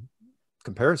misinformation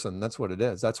comparison. That's what it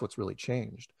is. That's what's really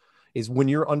changed, is when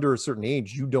you're under a certain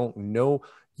age, you don't know,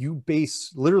 you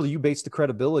base the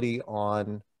credibility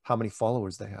on how many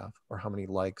followers they have, or how many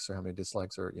likes, or how many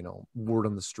dislikes, or, you know, word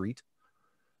on the street.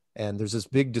 And there's this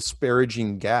big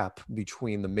disparaging gap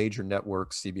between the major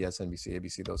networks, CBS, NBC,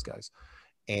 ABC, those guys,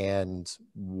 and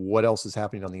what else is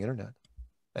happening on the internet.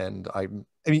 And I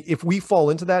mean, if we fall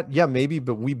into that, yeah, maybe,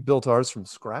 but we built ours from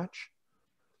scratch.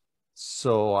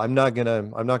 So I'm not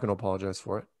gonna apologize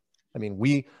for it. I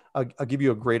mean, I'll give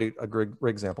you a great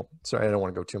example. Sorry, I don't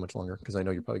want to go too much longer because I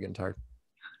know you're probably getting tired.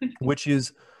 Which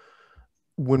is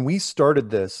when we started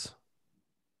this,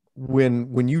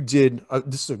 when you did,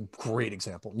 this is a great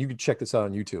example. You can check this out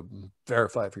on YouTube,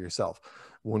 verify it for yourself.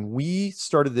 When we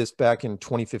started this back in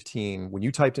 2015, when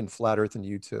you typed in flat earth in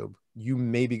YouTube, you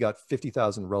maybe got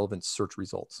 50,000 relevant search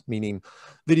results, meaning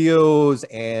videos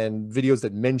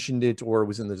that mentioned it or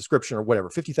was in the description or whatever.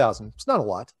 50,000, it's not a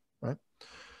lot, right?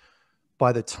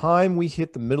 By the time we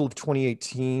hit the middle of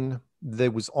 2018,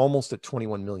 there was almost at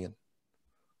 21 million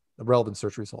relevant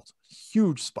search results.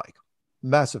 Huge spike,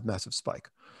 massive, massive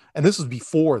spike. And this was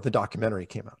before the documentary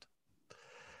came out.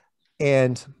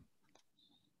 And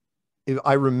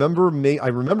I remember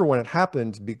when it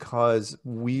happened, because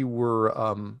we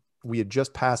had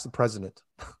just passed the president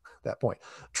at that point.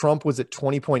 Trump was at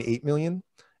 20.8 million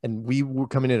and we were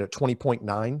coming in at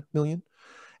 20.9 million.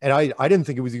 And I didn't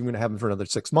think it was even going to happen for another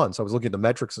 6 months. I was looking at the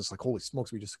metrics and it's like, holy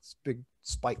smokes, we just this big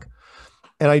spike.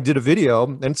 And I did a video,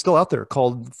 and it's still out there,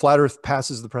 called Flat Earth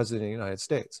Passes the President of the United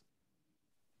States.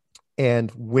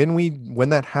 And when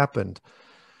that happened,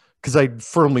 because I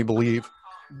firmly believe,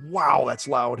 wow, that's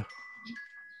loud.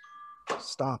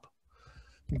 Stop.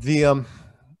 When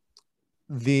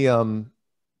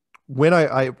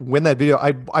that video,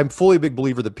 I'm fully a big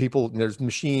believer that there's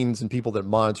machines and people that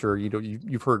monitor, you know,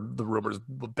 you've heard the rumors,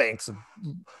 banks of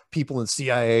people in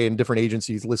CIA and different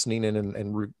agencies listening in,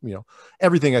 and you know,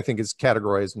 everything I think is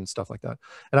categorized and stuff like that.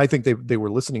 And I think they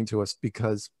were listening to us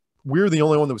because we're the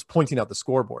only one that was pointing out the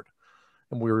scoreboard.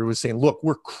 And we were saying, look,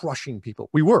 we're crushing people.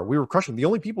 We were crushing. The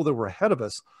only people that were ahead of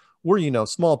us were, you know,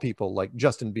 small people like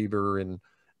Justin Bieber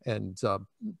and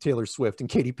Taylor Swift and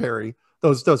Katy Perry,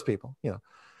 those people, you know.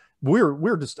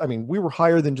 We're just, I mean, we were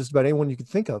higher than just about anyone you could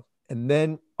think of. And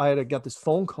then I got this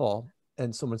phone call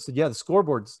and someone said, yeah, the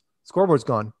scoreboard's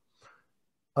gone.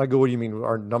 I go, what do you mean?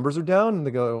 Our numbers are down? And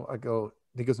he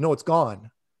goes, no, it's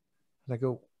gone. And I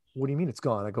go, what do you mean it's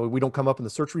gone? I go, we don't come up in the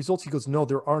search results. He goes, no,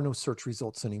 there are no search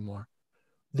results anymore.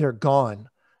 They're gone.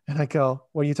 And I go,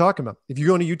 what are you talking about? If you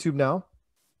go into YouTube now,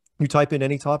 you type in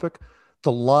any topic,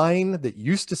 the line that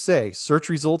used to say search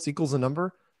results equals a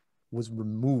number was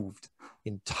removed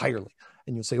entirely.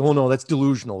 And you'll say, oh no, that's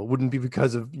delusional. It wouldn't be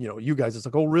because of, you know, you guys. It's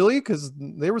like, oh really? Because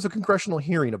there was a congressional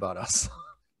hearing about us.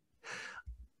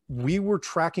 We were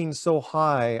tracking so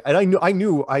high. And I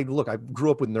grew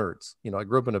up with nerds. You know, I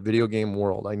grew up in a video game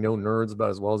world. I know nerds about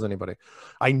as well as anybody.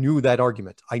 I knew that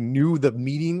argument. I knew the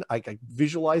meeting. I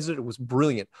visualized it. It was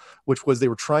brilliant, which was they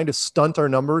were trying to stunt our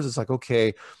numbers. It's like,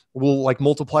 okay, we'll like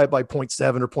multiply it by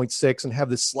 0.7 or 0.6 and have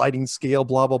this sliding scale,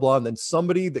 blah, blah, blah. And then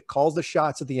somebody that calls the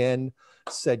shots at the end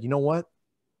said, you know what?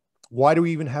 Why do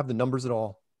we even have the numbers at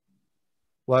all?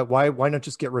 Why not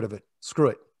just get rid of it? Screw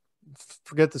it.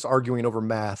 Forget this arguing over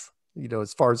math, you know,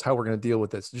 as far as how we're going to deal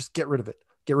with this. Just get rid of it.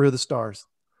 Get rid of the stars.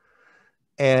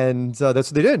 And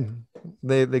that's what they did.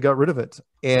 They got rid of it.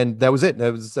 And that was it.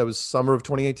 That was summer of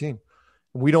 2018.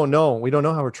 We don't know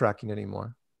how we're tracking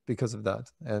anymore because of that.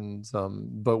 And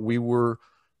but we were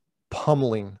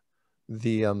pummeling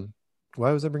the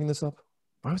why was I bringing this up?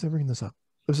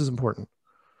 This is important.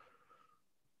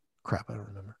 Crap, I don't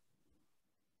remember.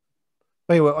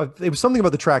 Anyway, it was something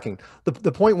about the tracking.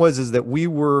 The point was that we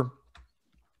were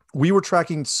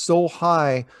tracking so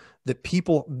high that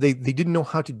people they didn't know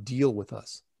how to deal with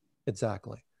us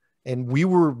exactly. And it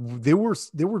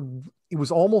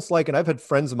was almost like, and I've had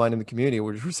friends of mine in the community who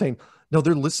were saying, no,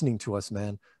 they're listening to us,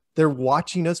 man. They're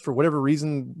watching us for whatever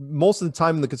reason. Most of the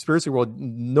time in the conspiracy world,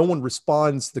 no one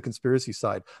responds to the conspiracy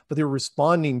side, but they were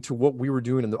responding to what we were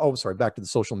doing back to the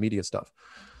social media stuff.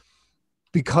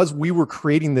 Because we were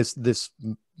creating this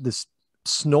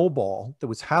snowball that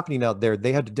was happening out there,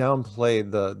 they had to downplay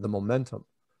the momentum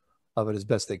of it as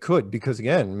best they could. Because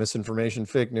again, misinformation,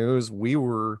 fake news,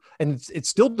 and it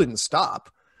still didn't stop.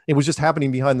 It was just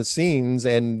happening behind the scenes,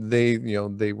 and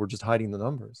they were just hiding the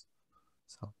numbers.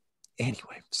 So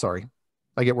anyway, sorry,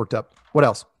 I get worked up. What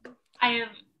else? I have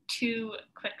 2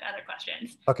 quick other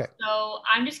questions. Okay. So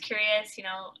I'm just curious,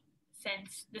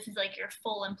 since this is like your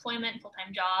full employment,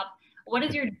 full-time job, what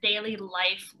does your daily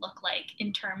life look like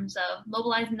in terms of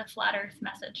mobilizing the flat earth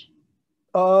message?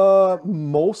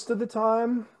 Most of the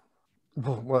time,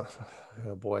 well,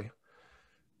 oh boy,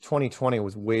 2020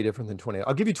 was way different than 20.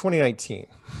 I'll give you 2019.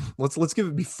 Let's give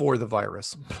it before the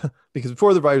virus, because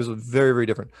before the virus was very, very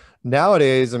different.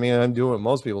 Nowadays, I mean, I'm doing what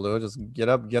most people do: just get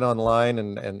up, get online,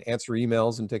 and answer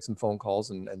emails and take some phone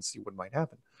calls and see what might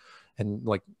happen, and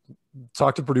like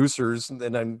talk to producers. And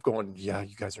then I'm going, yeah,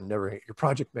 you guys are never get your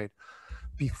project made.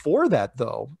 Before that,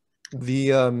 though,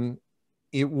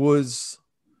 it was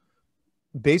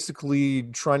basically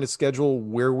trying to schedule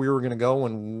where we were going to go,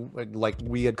 and like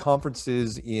we had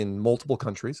conferences in multiple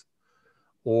countries,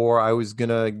 or I was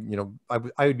gonna, I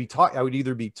would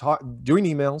either be doing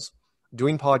emails,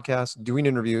 doing podcasts, doing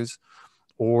interviews,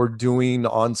 or doing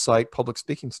on-site public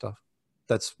speaking stuff.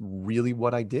 That's really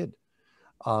what I did.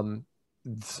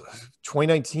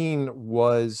 2019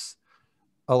 was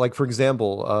like, for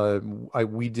example,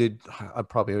 we did, I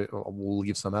probably will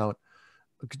leave some out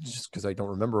just because I don't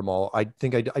remember them all. I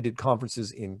think I did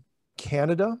conferences in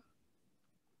Canada,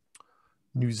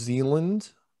 New Zealand,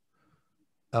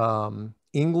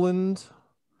 England,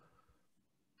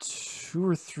 2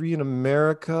 or 3 in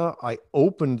America. I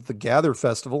opened the Gather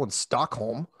Festival in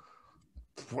Stockholm.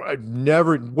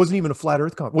 It wasn't even a flat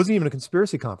earth conference, wasn't even a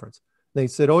conspiracy conference. They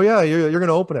said, oh yeah, you're going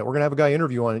to open it. We're going to have a guy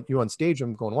interview you on stage.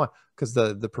 I'm going, why? Because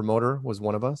the promoter was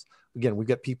one of us. Again, we've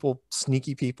got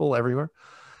sneaky people everywhere.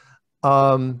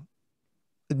 And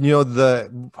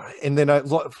then I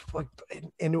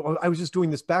was just doing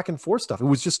this back and forth stuff. It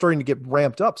was just starting to get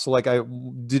ramped up. So like I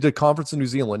did a conference in New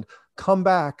Zealand, come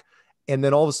back, and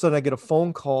then all of a sudden I get a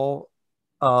phone call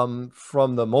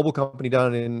from the mobile company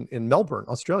down in Melbourne,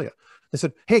 Australia. They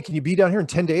said, hey, can you be down here in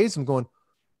 10 days? I'm going,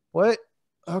 what?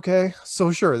 Okay,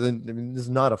 so sure. Then I mean, this is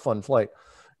not a fun flight.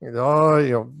 All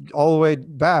the way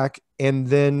back. And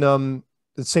then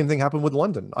the same thing happened with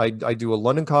London. I do a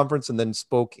London conference and then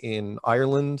spoke in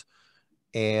Ireland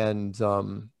and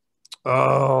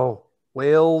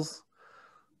Wales.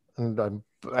 And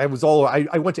I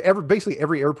went to basically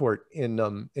every airport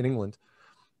in England,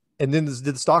 and then did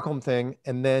the Stockholm thing,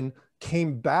 and then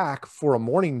came back for a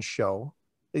morning show.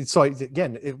 So I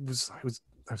was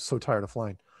so tired of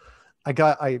flying.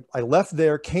 I left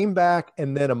there, came back,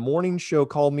 and then a morning show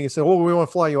called me and said, oh, we want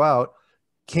to fly you out.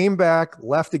 Came back,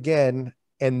 left again,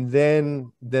 and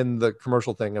then the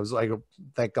commercial thing. I was like,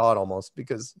 thank God, almost,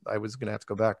 because I was going to have to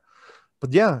go back.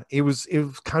 But yeah, it was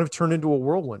kind of turned into a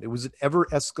whirlwind. It was an ever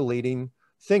escalating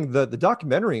thing. The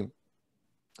documentary,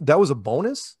 that was a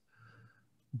bonus.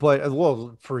 But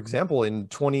well, for example,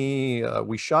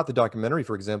 we shot the documentary,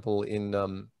 for example, in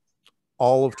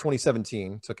all of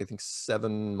 2017. It took, I think,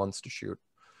 7 months to shoot.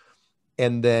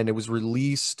 And then it was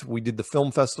released. We did the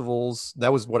film festivals.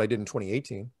 That was what I did in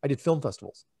 2018. I did film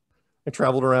festivals. I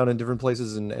traveled around in different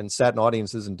places and sat in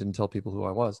audiences and didn't tell people who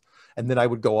I was. And then I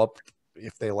would go up,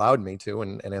 if they allowed me to,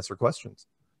 and answer questions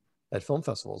at film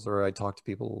festivals, or I talked to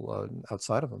people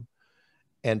outside of them,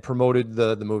 and promoted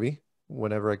the movie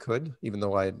whenever I could, even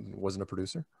though I wasn't a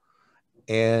producer.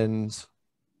 And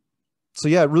so,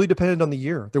 yeah, it really depended on the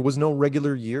year. There was no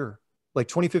regular year. Like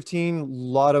 2015, a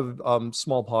lot of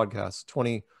small podcasts.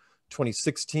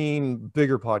 2016,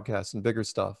 bigger podcasts and bigger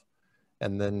stuff.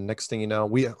 And then next thing you know,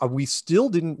 we still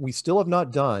have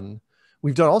not done.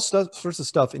 We've done all sorts of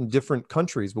stuff in different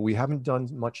countries, but we haven't done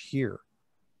much here.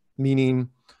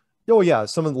 Meaning, oh yeah,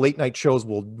 some of the late night shows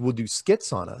will do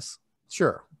skits on us,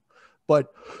 sure,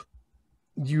 but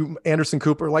Anderson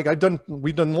Cooper, like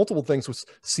we've done multiple things with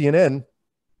CNN,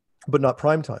 but not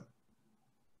primetime.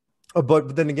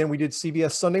 But then again, we did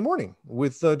CBS Sunday Morning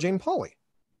with Jane Pauley,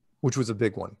 which was a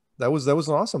big one. That was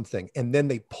an awesome thing. And then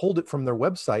they pulled it from their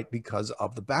website because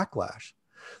of the backlash.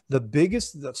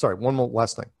 One more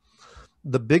last thing.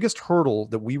 The biggest hurdle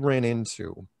that we ran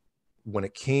into when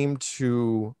it came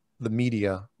to the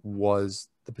media was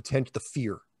the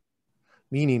fear.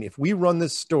 Meaning, if we run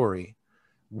this story,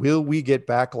 will we get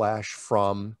backlash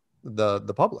from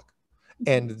the public?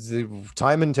 And the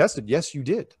time and tested, yes, you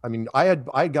did. I mean, I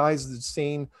had guys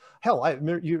saying, hell,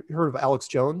 you heard of Alex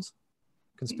Jones?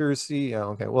 Conspiracy. Yeah,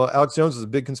 okay. Well, Alex Jones is a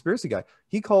big conspiracy guy.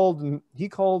 He called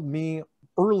me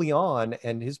early on,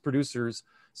 and his producers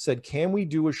said, can we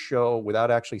do a show without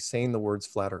actually saying the words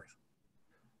flat earth?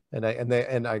 And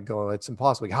I go, it's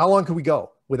impossible. How long can we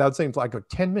go without saying flat? I go,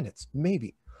 10 minutes,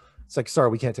 maybe. It's like, sorry,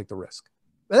 we can't take the risk.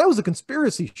 And that was a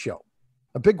conspiracy show.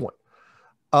 a big one.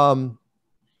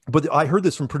 But I heard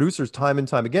this from producers time and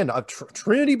time again.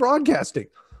 Trinity Broadcasting,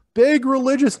 big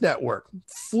religious network,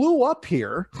 flew up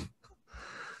here,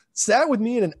 sat with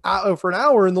me for an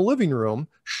hour in the living room,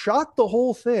 shot the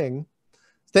whole thing,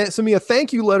 sent me a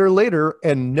thank you letter later,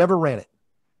 and never ran it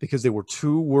because they were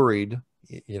too worried,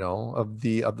 of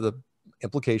the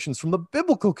implications from the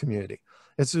biblical community.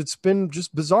 It's been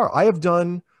just bizarre.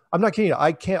 I'm not kidding you,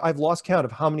 I've lost count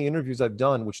of how many interviews I've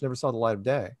done which never saw the light of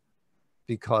day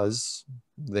because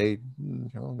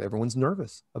everyone's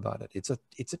nervous about it. It's a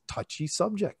touchy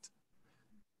subject.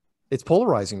 It's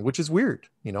polarizing, which is weird.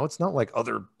 It's not like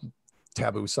other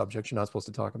taboo subjects you're not supposed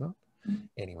to talk about.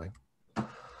 Anyway.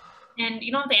 And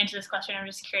you don't have to answer this question. I'm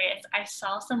just curious. I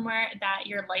saw somewhere that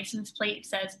your license plate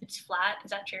says it's flat.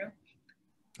 Is that true?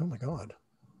 Oh my God.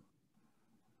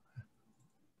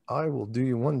 I will do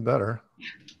you one better.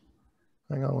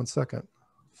 Hang on one second.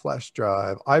 Flash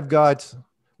drive. I've got,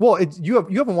 well, you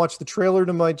haven't watched the trailer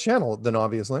to my channel then,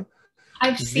 obviously.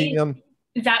 I've seen,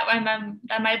 that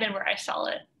might have been where I saw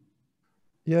it.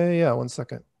 Yeah. One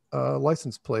second.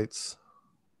 License plates.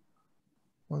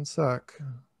 One sec.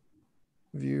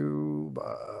 View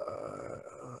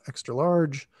extra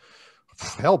large.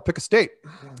 Hell, pick a state.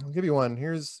 I'll give you one.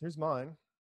 Here's mine.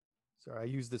 Sorry, I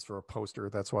used this for a poster.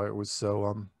 That's why it was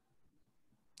so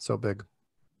big.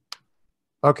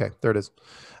 Okay, there it is.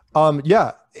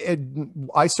 Yeah,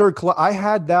 I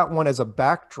had that one as a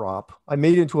backdrop. I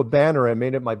made it into a banner. I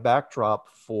made it my backdrop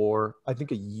for I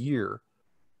think a year,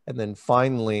 and then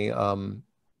finally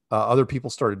other people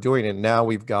started doing it. Now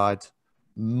we've got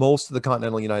most of the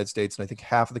continental United States and I think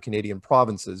half of the Canadian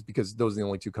provinces, because those are the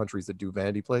only two countries that do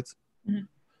vanity plates. Mm-hmm.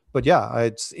 But yeah,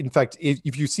 it's, in fact,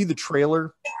 if you see the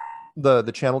trailer, the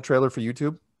channel trailer for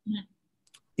YouTube,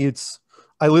 mm-hmm.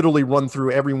 I literally run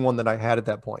through every one that I had at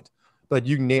that point. But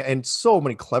you can, and so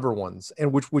many clever ones,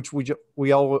 and which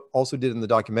we also did in the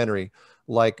documentary,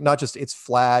 like not just it's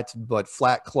flat, but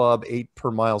flat club, 8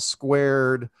 per mile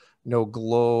squared, no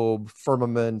globe,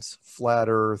 firmament, flat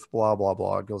earth, blah, blah,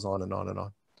 blah. It goes on and on and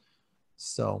on.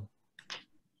 So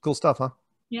cool stuff, huh?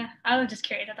 Yeah, I was just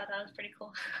curious. I thought that was pretty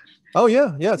cool. Oh,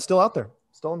 yeah. Yeah, it's still out there.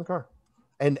 Still in the car.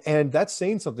 And that's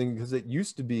saying something, because it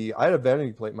used to be, I had a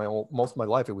vanity plate most of my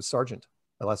life. It was Sargent,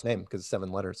 my last name, because it's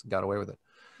 7 letters. Got away with it.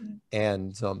 Mm-hmm.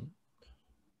 And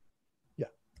yeah.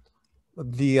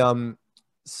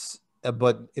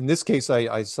 But in this case,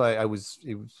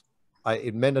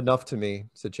 it meant enough to me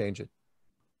to change it.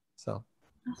 So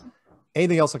awesome.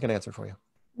 Anything else I can answer for you?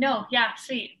 No, yeah,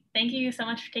 sweet. Thank you so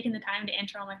much for taking the time to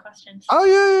answer all my questions. Oh,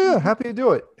 yeah. Happy to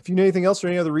do it. If you need anything else or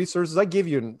any other resources, I gave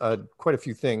you quite a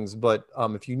few things, but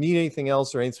if you need anything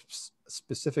else or any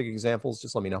specific examples,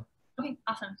 just let me know. Okay,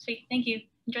 awesome. Sweet. Thank you.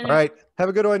 Enjoy the All right. Have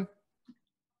a good one.